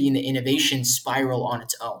creativity and the innovation spiral on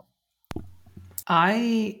its own.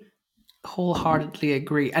 I wholeheartedly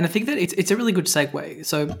agree. And I think that it's a really good segue.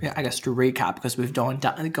 So I guess to recap, because we've gone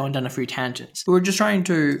down a few tangents. We were just trying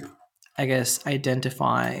to, I guess,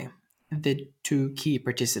 identify the two key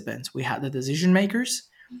participants. We had the decision makers,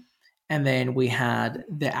 and then we had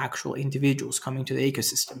the actual individuals coming to the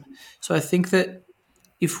ecosystem. So I think that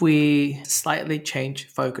if we slightly change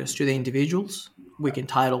focus to the individuals, we can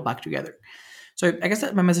tie it all back together. So I guess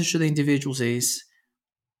that my message to the individuals is,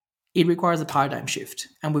 it requires a paradigm shift,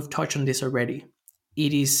 and we've touched on this already.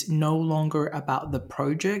 It is no longer about the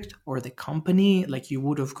project or the company like you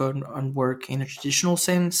would have gone and work in a traditional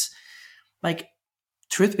sense. Like,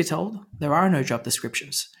 truth be told, there are no job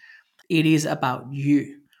descriptions. It is about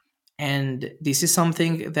you. And this is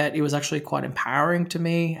something that it was actually quite empowering to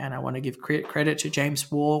me, and I want to give credit to James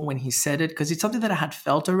Wall when he said it, because it's something that I had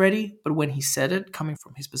felt already, but when he said it, coming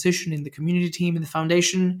from his position in the community team, in the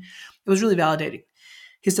foundation, it was really validating.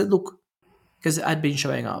 He said, look, because I'd been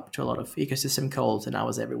showing up to a lot of ecosystem calls and I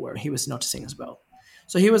was everywhere. He was noticing as well.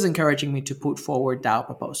 So he was encouraging me to put forward DAO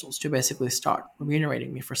proposals to basically start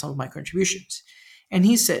remunerating me for some of my contributions. And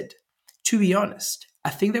he said, to be honest, I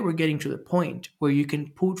think that we're getting to the point where you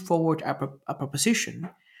can put forward a proposition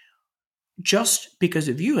just because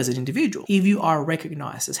of you as an individual. If you are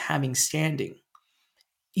recognized as having standing,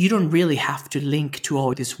 you don't really have to link to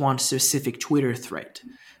all this one specific Twitter thread,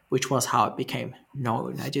 which was how it became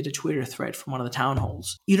known. I did a Twitter thread from one of the town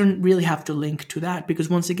halls. You don't really have to link to that because,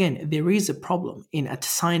 once again, there is a problem in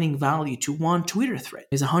assigning value to one Twitter thread.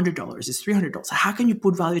 It's $100, it's $300. How can you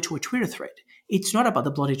put value to a Twitter thread? It's not about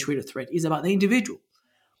the bloody Twitter thread. It's about the individual.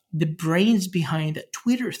 The brains behind that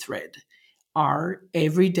Twitter thread are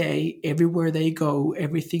every day, everywhere they go,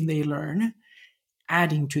 everything they learn,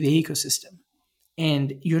 adding to the ecosystem.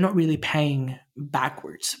 And you're not really paying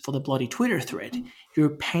backwards for the bloody Twitter thread. You're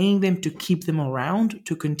paying them to keep them around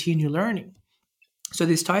to continue learning. So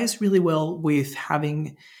this ties really well with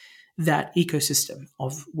having that ecosystem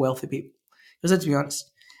of wealthy people. Because let's be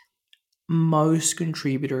honest, most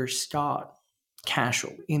contributors start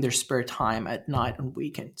casual in their spare time at night on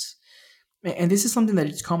weekends. And this is something that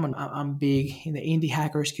is common. I'm big in the indie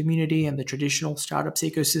hackers community and the traditional startups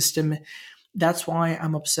ecosystem. That's why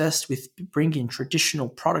I'm obsessed with bringing traditional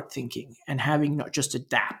product thinking and having not just a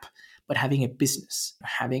dApp, but having a business,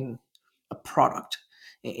 having a product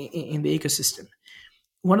in the ecosystem.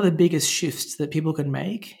 One of the biggest shifts that people can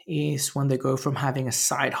make is when they go from having a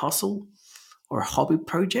side hustle or a hobby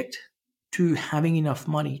project to having enough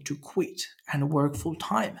money to quit and work full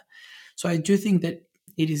time. So I do think that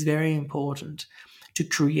it is very important to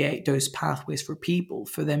create those pathways for people,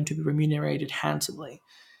 for them to be remunerated handsomely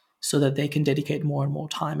so that they can dedicate more and more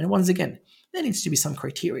time. And once again, there needs to be some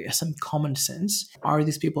criteria, some common sense. Are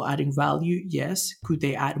these people adding value? Yes. Could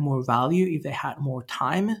they add more value if they had more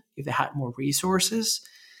time, if they had more resources?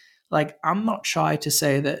 Like, I'm not shy to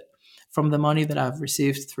say that from the money that I've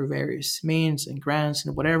received through various means and grants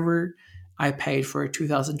and whatever, I paid for a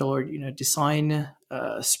 $2,000, design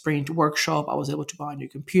sprint workshop. I was able to buy a new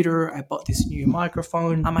computer. I bought this new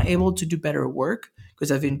microphone. Am I able to do better work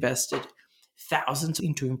because I've invested thousands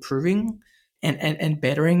into improving and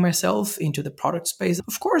bettering myself into the product space?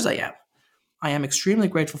 Of course I am. I am extremely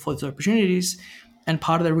grateful for these opportunities. And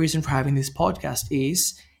part of the reason for having this podcast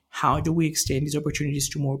is, how do we extend these opportunities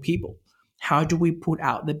to more people? How do we put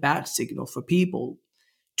out the bad signal for people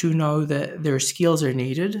to know that their skills are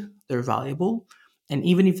needed, they're valuable, and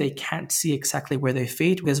even if they can't see exactly where they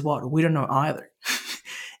fit, guess what? We don't know either.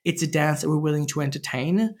 It's a dance that we're willing to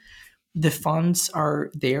entertain. The funds are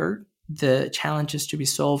there. The challenges to be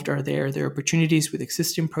solved are there. The opportunities with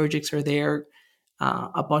existing projects are there.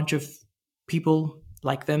 A bunch of people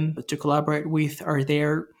like them to collaborate with are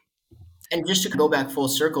there. And just to go back full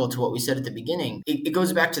circle to what we said at the beginning, it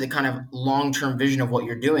goes back to the kind of long-term vision of what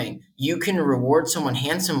you're doing. You can reward someone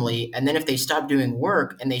handsomely, and then if they stop doing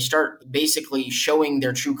work and they start basically showing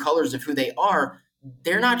their true colors of who they are,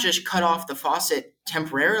 they're not just cut off the faucet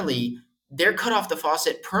temporarily. They're cut off the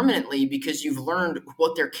faucet permanently because you've learned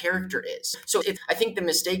what their character is. So I think the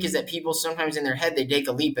mistake is that people sometimes in their head, they take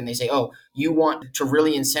a leap and they say, oh, you want to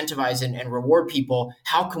really incentivize and reward people.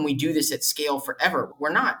 How can we do this at scale forever?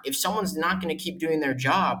 We're not. If someone's not going to keep doing their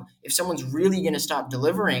job, if someone's really going to stop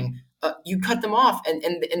delivering, you cut them off. And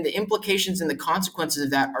the implications and the consequences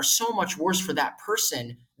of that are so much worse for that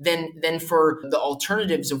person than for the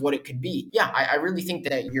alternatives of what it could be. Yeah, I really think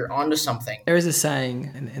that you're onto something. There is a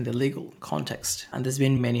saying in the legal context, and there's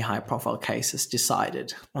been many high-profile cases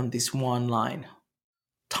decided on this one line.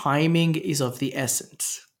 Timing is of the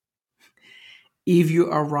essence. If you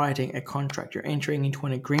are writing a contract, you're entering into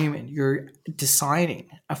an agreement, you're designing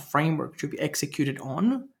a framework to be executed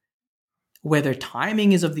on, whether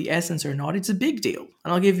timing is of the essence or not, it's a big deal.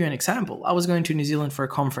 And I'll give you an example. I was going to New Zealand for a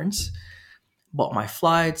conference, bought my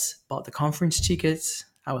flights, bought the conference tickets.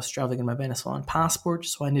 I was traveling in my Venezuelan passport,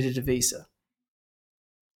 so I needed a visa.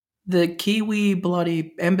 The Kiwi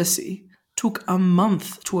bloody embassy took a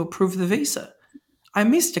month to approve the visa. I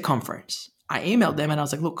missed the conference. I emailed them and I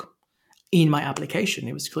was like, look, in my application,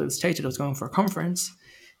 it was clearly stated I was going for a conference.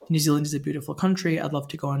 New Zealand is a beautiful country. I'd love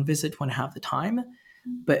to go and visit when I have the time.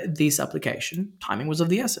 But this application, timing was of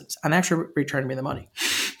the essence. And actually returned me the money.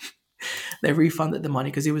 They refunded the money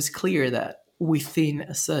because it was clear that within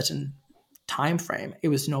a certain time frame, it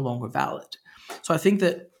was no longer valid. So I think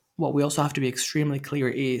that what we also have to be extremely clear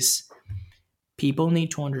is people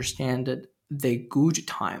need to understand that the good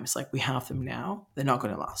times like we have them now, they're not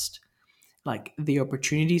going to last. Like the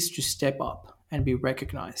opportunities to step up and be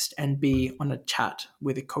recognized and be on a chat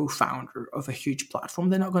with a co-founder of a huge platform,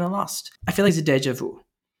 they're not going to last. I feel like it's a deja vu.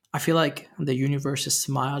 I feel like the universe has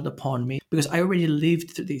smiled upon me because I already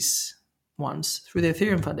lived through this once through the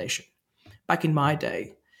Ethereum Foundation. Back in my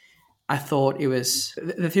day, I thought the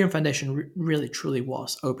Ethereum Foundation really truly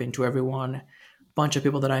was open to everyone. A bunch of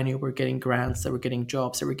people that I knew were getting grants, they were getting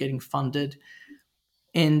jobs, they were getting funded.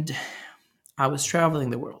 And I was traveling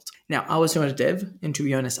the world. Now, I was not a dev, and to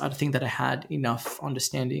be honest, I don't think that I had enough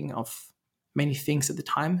understanding of many things at the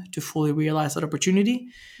time to fully realize that opportunity.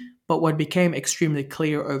 But what became extremely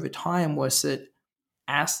clear over time was that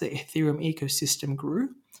as the Ethereum ecosystem grew,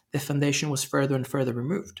 the foundation was further and further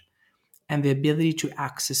removed. And the ability to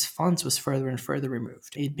access funds was further and further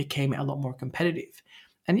removed. It became a lot more competitive.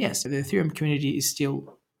 And yes, the Ethereum community is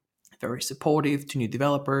still very supportive to new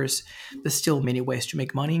developers. There's still many ways to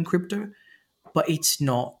make money in crypto, but it's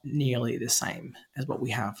not nearly the same as what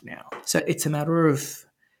we have now. So it's a matter of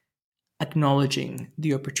acknowledging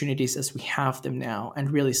the opportunities as we have them now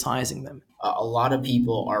and really sizing them. A lot of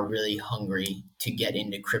people are really hungry to get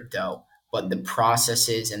into crypto, but the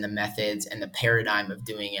processes and the methods and the paradigm of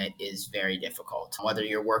doing it is very difficult. Whether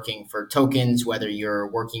you're working for tokens, whether you're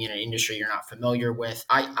working in an industry you're not familiar with,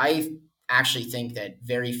 I actually think that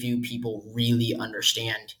very few people really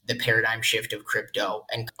understand the paradigm shift of crypto,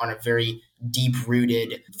 and on a very deep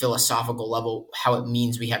rooted philosophical level, how it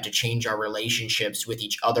means we have to change our relationships with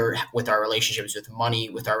each other, with our relationships with money,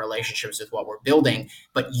 with our relationships with what we're building.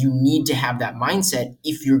 But you need to have that mindset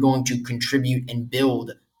if you're going to contribute and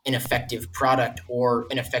build an effective product or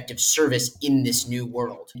an effective service in this new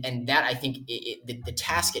world. And that, I think, the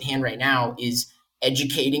task at hand right now is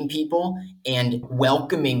educating people and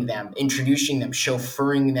welcoming them, introducing them,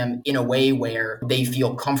 chauffeuring them in a way where they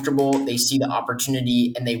feel comfortable, they see the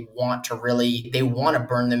opportunity, and they want to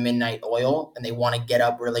burn the midnight oil, and they want to get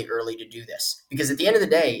up really early to do this. Because at the end of the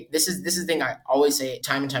day, this is the thing I always say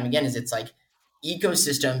time and time again, is it's like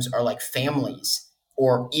ecosystems are like families,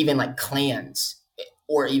 or even like clans,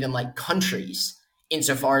 or even like countries,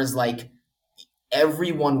 insofar as like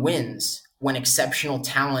everyone wins when exceptional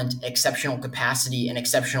talent, exceptional capacity, and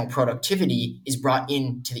exceptional productivity is brought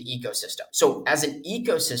into the ecosystem. So as an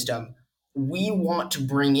ecosystem, we want to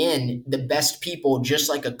bring in the best people, just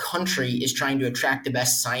like a country is trying to attract the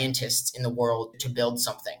best scientists in the world to build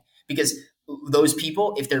something. Because those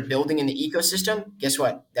people, if they're building in the ecosystem, guess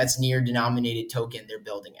what? That's near denominated token they're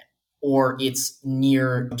building in. Or it's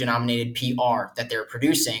near denominated PR that they're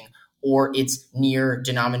producing, or it's near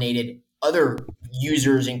denominated other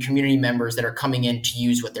users and community members that are coming in to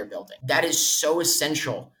use what they're building. That is so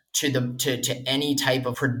essential to any type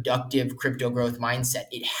of productive crypto growth mindset.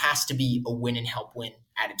 It has to be a win and help win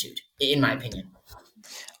attitude, in my opinion.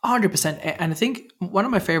 100%. And I think one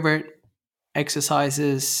of my favorite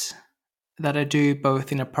exercises that I do,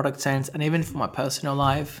 both in a product sense and even for my personal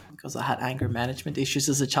life, because I had anger management issues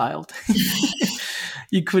as a child.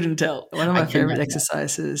 You couldn't tell. One of my favorite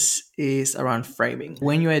exercises is around framing.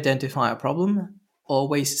 When you identify a problem,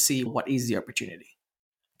 always see what is the opportunity.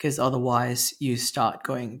 Because otherwise you start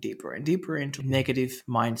going deeper and deeper into negative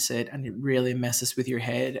mindset, and it really messes with your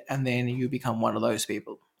head, and then you become one of those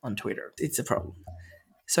people on Twitter. It's a problem.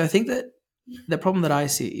 So I think that the problem that I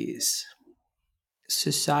see is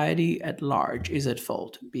society at large is at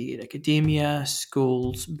fault, be it academia,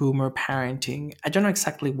 schools, boomer parenting. I don't know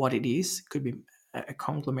exactly what it is. It could be a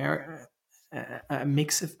conglomerate, a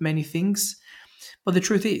mix of many things. But the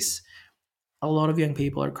truth is, a lot of young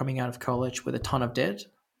people are coming out of college with a ton of debt,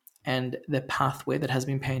 and the pathway that has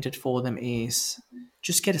been painted for them is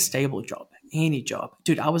just get a stable job, any job.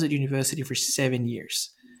 Dude, I was at university for 7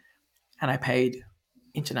 years, and I paid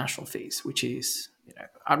international fees, which is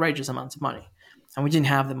outrageous amounts of money. And we didn't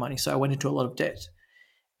have the money, so I went into a lot of debt.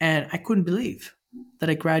 And I couldn't believe that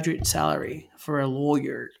a graduate salary for a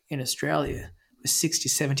lawyer in Australia was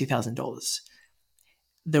 $60,000, $70,000.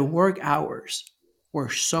 The work hours were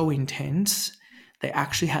so intense, they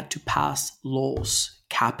actually had to pass laws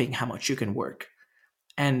capping how much you can work.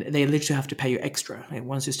 And they literally have to pay you extra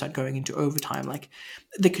once you start going into overtime. Like,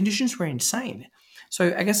 the conditions were insane.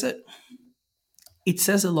 So I guess it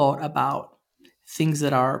says a lot about things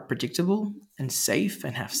that are predictable and safe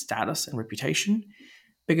and have status and reputation.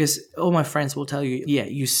 Because all my friends will tell you, yeah,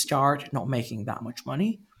 you start not making that much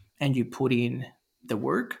money and you put in the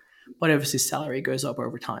work, but obviously salary goes up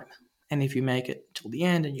over time. And if you make it till the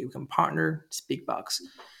end and you can partner, it's big bucks.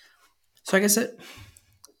 So I guess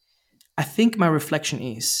I think my reflection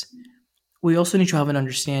is we also need to have an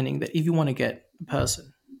understanding that if you want to get a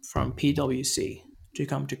person from PwC to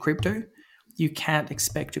come to crypto, you can't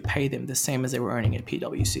expect to pay them the same as they were earning at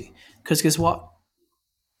PwC. Because guess what?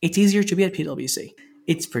 It's easier to be at PwC.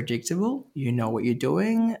 It's predictable. You know what you're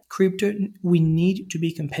doing. Crypto, we need to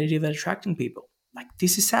be competitive at attracting people. Like,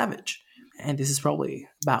 this is savage. And this is probably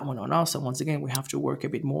a bad one on us. And once again, we have to work a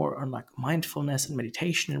bit more on like mindfulness and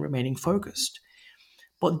meditation and remaining focused.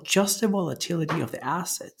 But just the volatility of the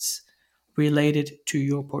assets related to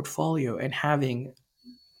your portfolio and having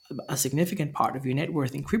a significant part of your net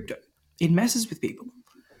worth in crypto, it messes with people.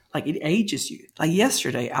 Like, it ages you. Like,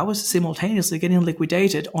 yesterday, I was simultaneously getting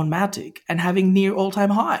liquidated on Matic and having near all-time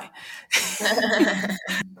high.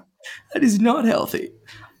 That is not healthy.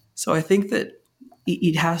 So I think that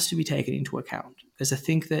it has to be taken into account, because I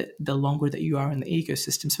think that the longer that you are in the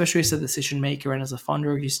ecosystem, especially as a decision maker and as a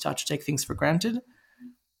funder, you start to take things for granted.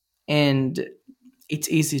 And it's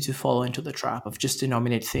easy to fall into the trap of just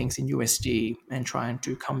denominate things in USD and trying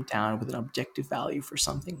to come down with an objective value for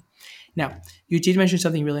something. Now, you did mention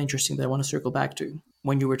something really interesting that I want to circle back to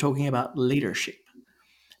when you were talking about leadership,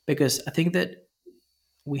 because I think that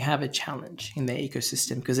we have a challenge in the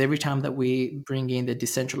ecosystem, because every time that we bring in the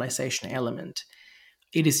decentralization element,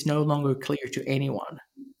 it is no longer clear to anyone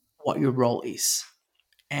what your role is.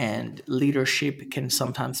 And leadership can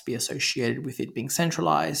sometimes be associated with it being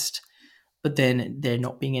centralized, but then there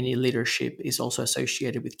not being any leadership is also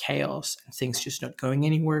associated with chaos and things just not going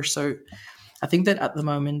anywhere. So I think that at the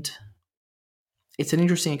moment, it's an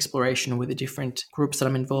interesting exploration with the different groups that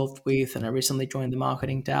I'm involved with. And I recently joined the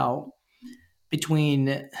Marketing DAO,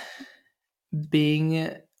 between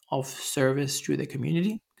being of service to the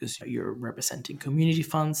community, because you're representing community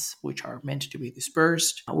funds, which are meant to be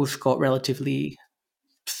dispersed. We've got relatively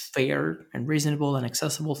fair and reasonable and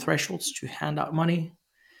accessible thresholds to hand out money.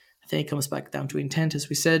 I think it comes back down to intent, as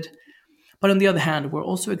we said. But on the other hand, we're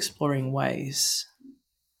also exploring ways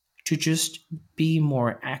to just be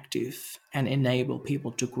more active and enable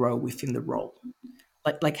people to grow within the role.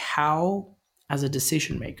 Like how, as a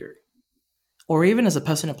decision maker, or even as a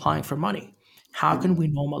person applying for money, how can we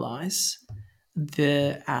normalize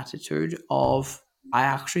the attitude of, I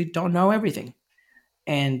actually don't know everything,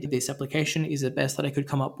 and this application is the best that I could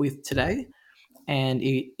come up with today, and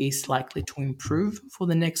it is likely to improve for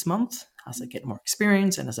the next month as I get more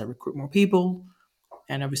experience and as I recruit more people,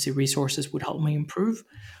 and obviously resources would help me improve.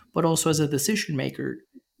 But also, as a decision maker,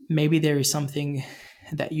 maybe there is something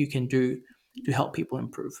that you can do to help people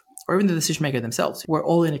improve, or even the decision maker themselves. We're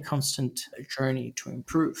all in a constant journey to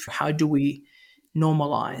improve. How do we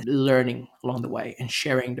normalize learning along the way and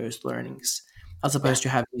sharing those learnings, as opposed to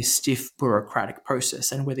having a stiff bureaucratic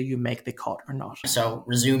process and whether you make the cut or not? So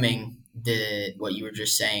resuming what you were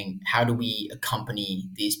just saying, how do we accompany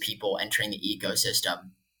these people entering the ecosystem,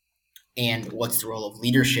 and what's the role of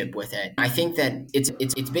leadership with it? I think that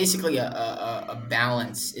it's basically a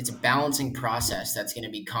balance. It's a balancing process that's going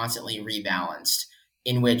to be constantly rebalanced,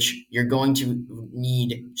 in which you're going to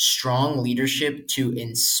need strong leadership to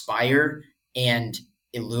inspire and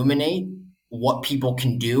illuminate what people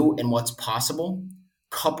can do and what's possible,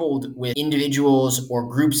 coupled with individuals or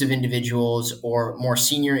groups of individuals or more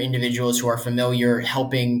senior individuals who are familiar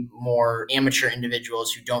helping more amateur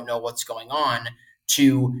individuals who don't know what's going on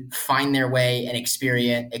to find their way and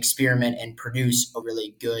experiment and produce a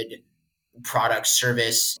really good product,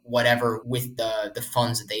 service, whatever, with the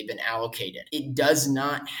funds that they've been allocated. It does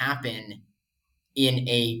not happen in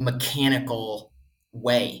a mechanical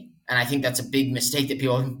way. And I think that's a big mistake that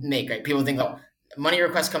people make, right? People think, oh, money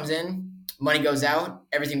request comes in, money goes out,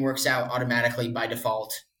 everything works out automatically by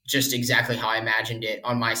default, just exactly how I imagined it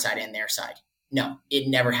on my side and their side. No, it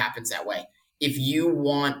never happens that way. If you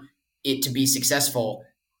want it to be successful,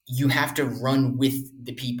 you have to run with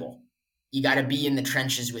the people. You got to be in the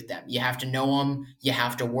trenches with them. You have to know them. You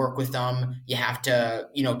have to work with them. You have to,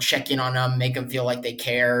 check in on them, make them feel like they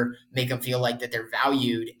care, make them feel like that they're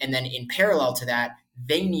valued. And then in parallel to that,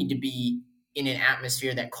 they need to be in an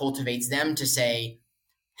atmosphere that cultivates them to say,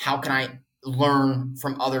 how can I learn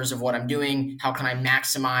from others of what I'm doing? How can I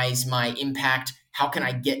maximize my impact? How can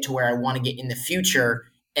I get to where I want to get in the future?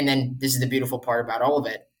 And then this is the beautiful part about all of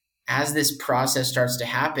it. As this process starts to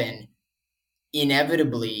happen,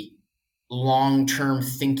 inevitably, long-term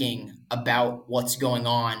thinking about what's going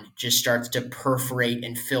on just starts to perforate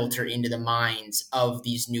and filter into the minds of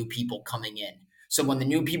these new people coming in. So when the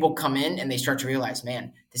new people come in and they start to realize,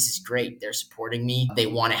 man, this is great. They're supporting me. They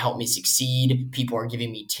want to help me succeed. People are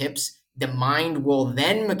giving me tips. The mind will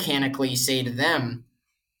then mechanically say to them,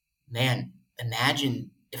 man,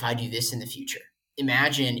 imagine if I do this in the future.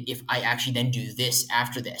 Imagine if I actually then do this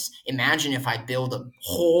after this. Imagine if I build a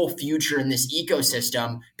whole future in this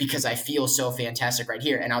ecosystem because I feel so fantastic right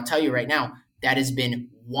here. And I'll tell you right now, that has been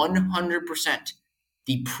 100%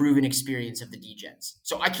 the proven experience of the degens.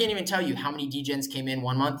 So I can't even tell you how many degens came in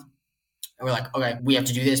 1 month. And we're like, okay, we have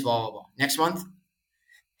to do this, blah, blah, blah. Next month,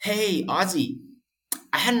 hey, Ozzy,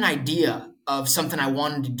 I had an idea of something I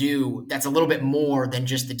wanted to do that's a little bit more than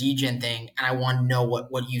just the degen thing, and I want to know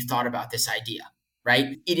what you thought about this idea,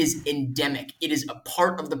 right? It is endemic. It is a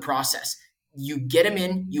part of the process. You get them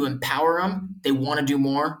in, you empower them, they want to do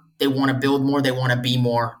more, they want to build more, they want to be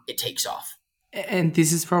more, it takes off. And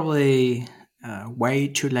this is probably way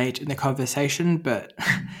too late in the conversation, but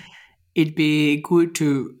it'd be good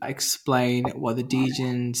to explain what the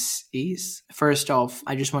degens is. First off,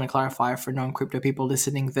 I just want to clarify for non-crypto people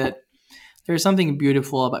listening that there's something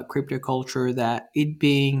beautiful about crypto culture, that it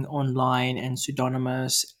being online and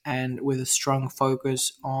pseudonymous and with a strong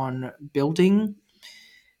focus on building,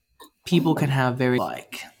 people can have very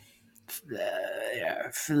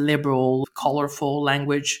liberal, colorful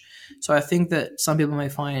language. So I think that some people may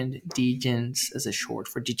find degens, as a short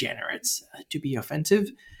for degenerates, to be offensive.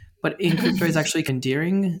 But in crypto, it's actually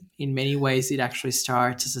endearing. In many ways, it actually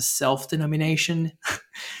starts as a self-denomination.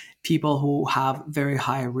 People who have very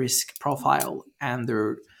high risk profile and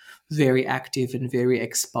they're very active and very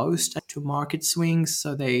exposed to market swings.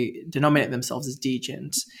 So they denominate themselves as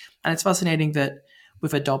degens. And it's fascinating that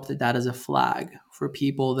we've adopted that as a flag for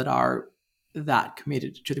people that are that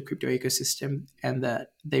committed to the crypto ecosystem and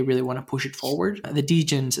that they really want to push it forward. The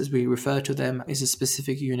degens, as we refer to them, is a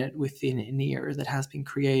specific unit within NEAR that has been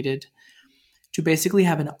created to basically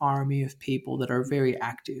have an army of people that are very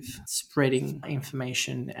active, spreading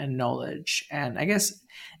information and knowledge. And I guess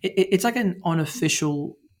it's like an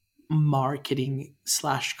unofficial marketing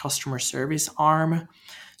 / customer service arm.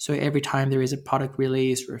 So every time there is a product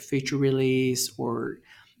release or a feature release, or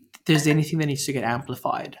there's anything that needs to get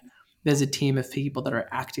amplified, there's a team of people that are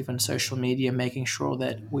active on social media, making sure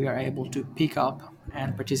that we are able to pick up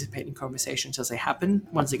and participate in conversations as they happen.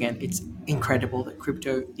 Once again, it's incredible that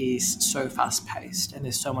crypto is so fast paced and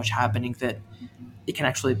there's so much happening that it can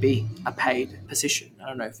actually be a paid position. I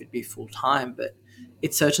don't know if it'd be full time, but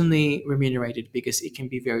it's certainly remunerated because it can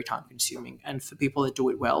be very time consuming. And for people that do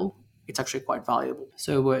it well, it's actually quite valuable.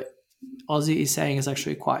 So what Ozzy is saying is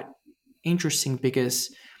actually quite interesting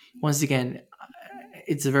because, once again,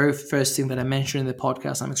 it's the very first thing that I mentioned in the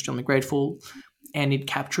podcast. I'm extremely grateful. And it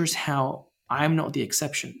captures how I'm not the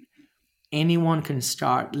exception. Anyone can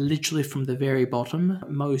start literally from the very bottom.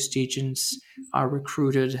 Most degens are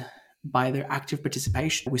recruited by their active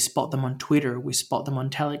participation. We spot them on Twitter. We spot them on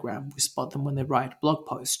Telegram. We spot them when they write blog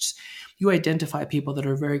posts. You identify people that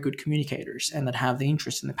are very good communicators and that have the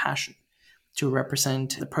interest and the passion to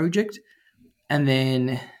represent the project. And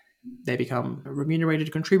then they become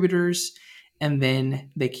remunerated contributors. And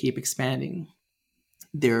then they keep expanding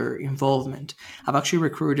their involvement. I've actually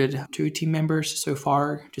recruited 2 team members so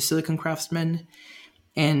far to Silicon Craftsmen,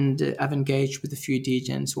 and I've engaged with a few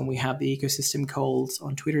degens when we have the ecosystem calls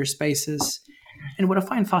on Twitter Spaces. And what I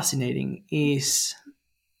find fascinating is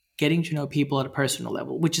getting to know people at a personal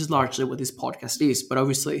level, which is largely what this podcast is. But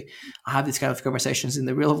obviously, I have these kind of conversations in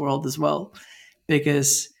the real world as well,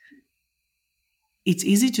 because it's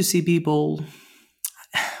easy to see people.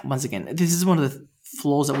 Once again, this is one of the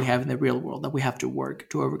flaws that we have in the real world that we have to work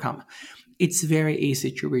to overcome. It's very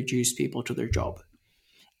easy to reduce people to their job.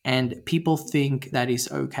 And people think that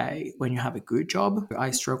is okay when you have a good job. I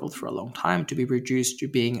struggled for a long time to be reduced to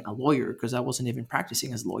being a lawyer because I wasn't even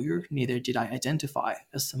practicing as a lawyer. Neither did I identify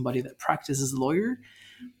as somebody that practices as a lawyer.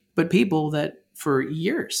 But people that for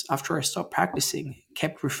years after I stopped practicing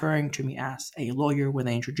kept referring to me as a lawyer when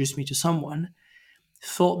they introduced me to someone,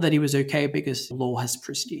 thought that it was okay because law has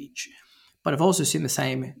prestige. But I've also seen the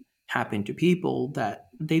same happen to people that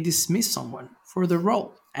they dismiss someone for the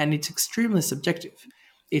role. And it's extremely subjective.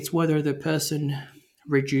 It's whether the person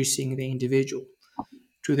reducing the individual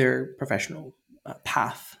to their professional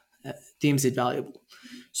path deems it valuable.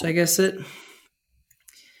 So I guess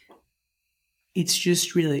it's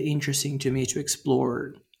just really interesting to me to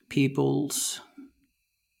explore people's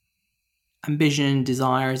ambition,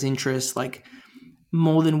 desires, interests. Like,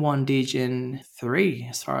 more than one degen, 3,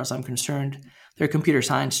 as far as I'm concerned, they're computer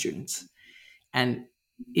science students. And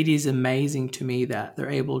it is amazing to me that they're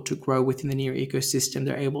able to grow within the NEAR ecosystem.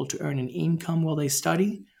 They're able to earn an income while they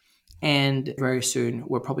study. And very soon,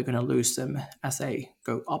 we're probably going to lose them as they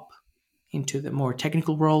go up into the more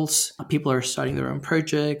technical roles. People are starting their own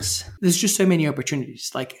projects. There's just so many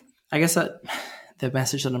opportunities. Like, I guess that the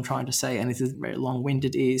message that I'm trying to say, and this is very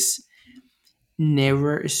long-winded, is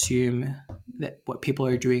never assume that what people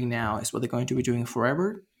are doing now is what they're going to be doing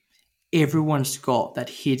forever. Everyone's got that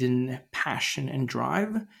hidden passion and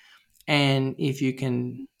drive. And if you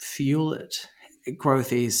can fuel it,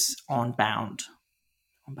 growth is unbound.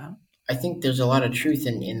 I think there's a lot of truth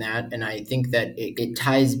in that. And I think that it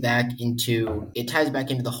ties back into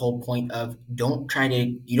the whole point of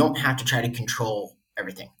you don't have to try to control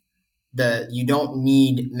everything, You don't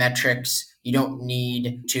need metrics. You don't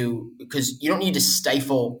need to, because you don't need to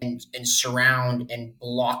stifle and surround and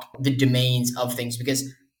block the domains of things,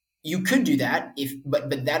 because you could do that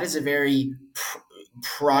but that is a very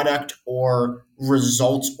product or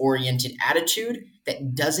results oriented attitude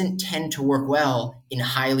that doesn't tend to work well in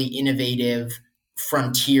highly innovative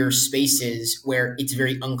frontier spaces where it's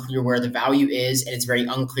very unclear where the value is and it's very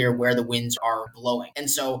unclear where the winds are blowing. And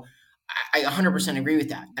so I 100% agree with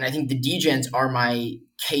that. And I think the degens are my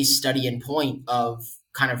case study and point of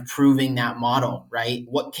kind of proving that model, right?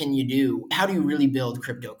 What can you do? How do you really build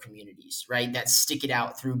crypto communities, right? That stick it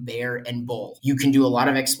out through bear and bull. You can do a lot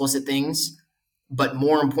of explicit things, but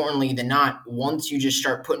more importantly than not, once you just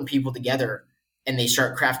start putting people together and they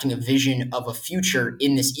start crafting a vision of a future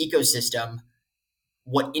in this ecosystem,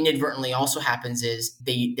 what inadvertently also happens is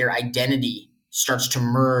their identity starts to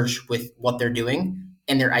merge with what they're doing,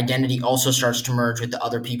 and their identity also starts to merge with the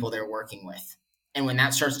other people they're working with. And when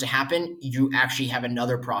that starts to happen, you actually have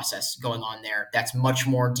another process going on there that's much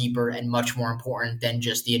more deeper and much more important than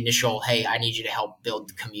just the initial, hey, I need you to help build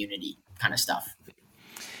the community kind of stuff.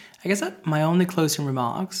 I guess that my only closing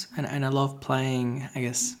remarks, and I love playing, I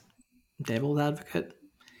guess, devil's advocate,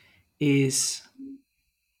 is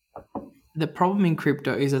the problem in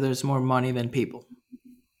crypto is that there's more money than people.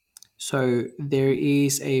 So there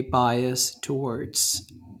is a bias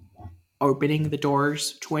towards opening the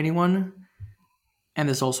doors to anyone, and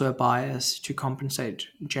there's also a bias to compensate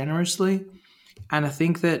generously. And I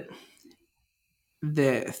think that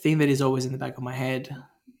the thing that is always in the back of my head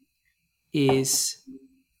is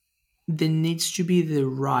there needs to be the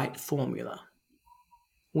right formula.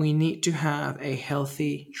 We need to have a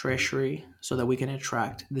healthy treasury so that we can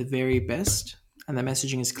attract the very best, and the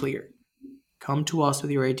messaging is clear. Come to us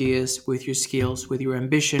with your ideas, with your skills, with your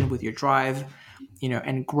ambition, with your drive,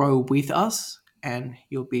 and grow with us, and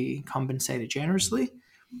you'll be compensated generously.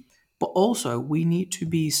 But also, we need to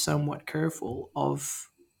be somewhat careful of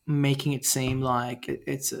making it seem like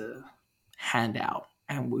it's a handout,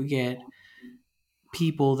 and we get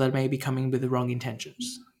people that may be coming with the wrong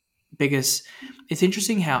intentions. Because it's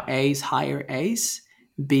interesting how A's hire A's,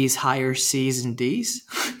 B's hire C's and D's.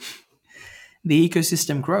 The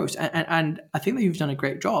ecosystem grows. And I think that you've done a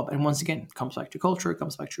great job. And once again, it comes back to culture, it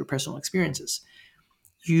comes back to your personal experiences.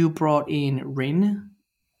 You brought in Rin,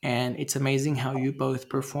 and it's amazing how you both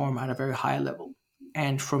perform at a very high level.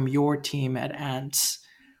 And from your team at Ants,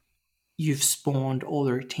 you've spawned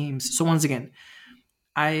other teams. So once again,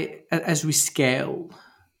 as we scale,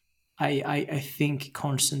 I think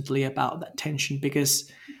constantly about that tension,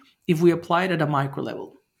 because if we apply it at a micro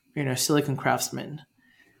level, Silicon Craftsman,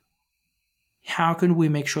 how can we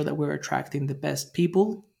make sure that we're attracting the best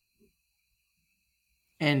people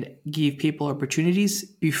and give people opportunities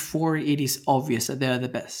before it is obvious that they're the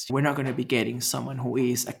best? We're not going to be getting someone who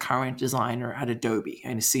is a current designer at Adobe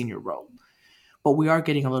in a senior role, but we are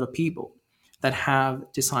getting a lot of people that have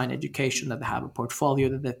design education, that have a portfolio,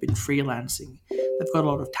 that they've been freelancing. They've got a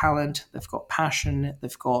lot of talent, they've got passion,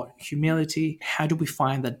 they've got humility. How do we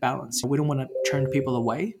find that balance? We don't want to turn people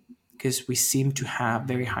away because we seem to have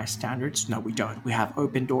very high standards. No, we don't. We have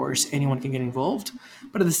open doors, anyone can get involved.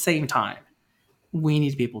 But at the same time, we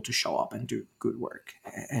need people to show up and do good work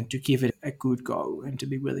and to give it a good go and to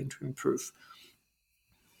be willing to improve.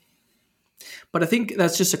 But I think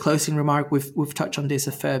that's just a closing remark. We've touched on this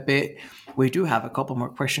a fair bit. We do have a couple more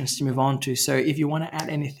questions to move on to. So if you want to add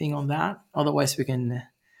anything on that, otherwise we can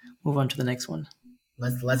move on to the next one.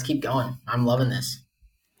 Let's keep going. I'm loving this.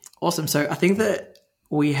 Awesome. So I think that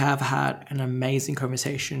we have had an amazing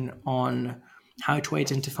conversation on how to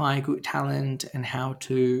identify good talent and how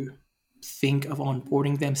to think of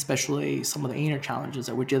onboarding them, especially some of the inner challenges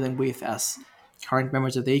that we're dealing with as current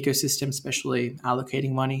members of the ecosystem, especially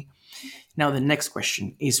allocating money. Now, the next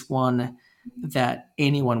question is one that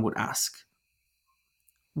anyone would ask.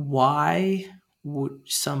 Why would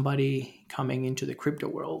somebody coming into the crypto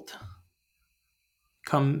world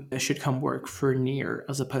should come work for Near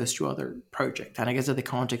as opposed to other projects? And I guess that the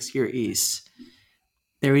context here is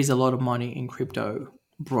there is a lot of money in crypto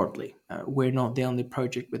broadly. We're not the only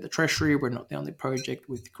project with the treasury. We're not the only project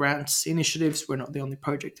with grants initiatives. We're not the only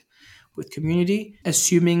project with community.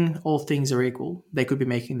 Assuming all things are equal, they could be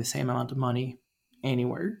making the same amount of money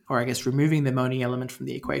anywhere, or I guess removing the money element from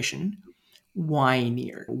the equation. Why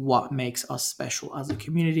Near? What makes us special as a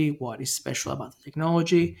community? What is special about the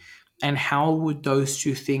technology? And how would those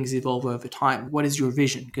two things evolve over time? What is your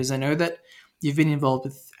vision? Because I know that you've been involved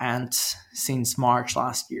with Ants since March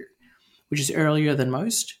last year, which is earlier than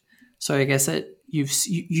most. So I guess that you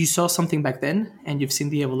saw something back then and you've seen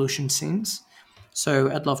the evolution since.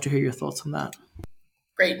 So I'd love to hear your thoughts on that.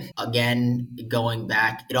 Great. Again, going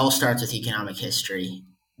back, it all starts with economic history.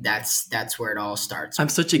 That's where it all starts. I'm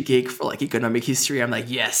such a geek for like economic history. I'm like,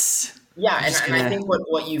 yes. Yeah, and I think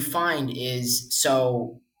what you find is,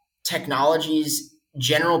 so technologies,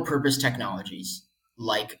 general purpose technologies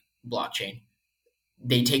like blockchain,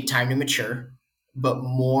 they take time to mature, but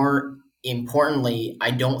more importantly,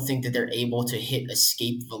 I don't think that they're able to hit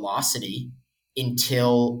escape velocity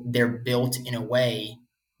until they're built in a way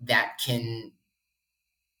that can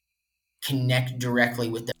connect directly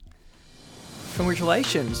with the.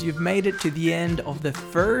 Congratulations, you've made it to the end of the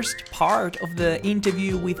first part of the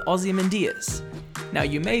interview with Ozymandias. Now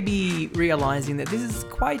you may be realizing that this is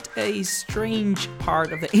quite a strange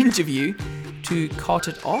part of the interview to cut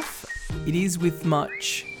it off. It is with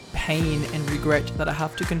much pain and regret that I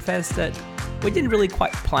have to confess that we didn't really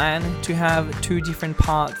quite plan to have two different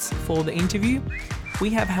parts for the interview.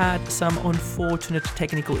 We have had some unfortunate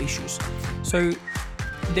technical issues. So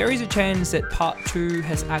there is a chance that part 2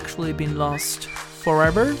 has actually been lost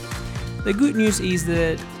forever. The good news is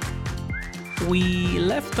that we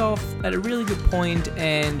left off at a really good point,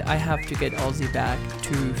 and I have to get Ozzy back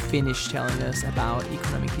to finish telling us about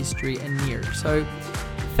economic history and NEAR. So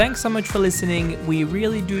thanks so much for listening. We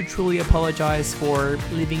really do truly apologize for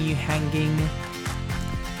leaving you hanging.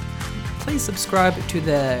 Please subscribe to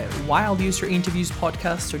the Wild User Interviews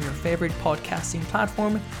podcast on your favorite podcasting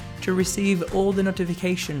platform to receive all the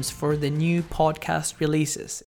notifications for the new podcast releases.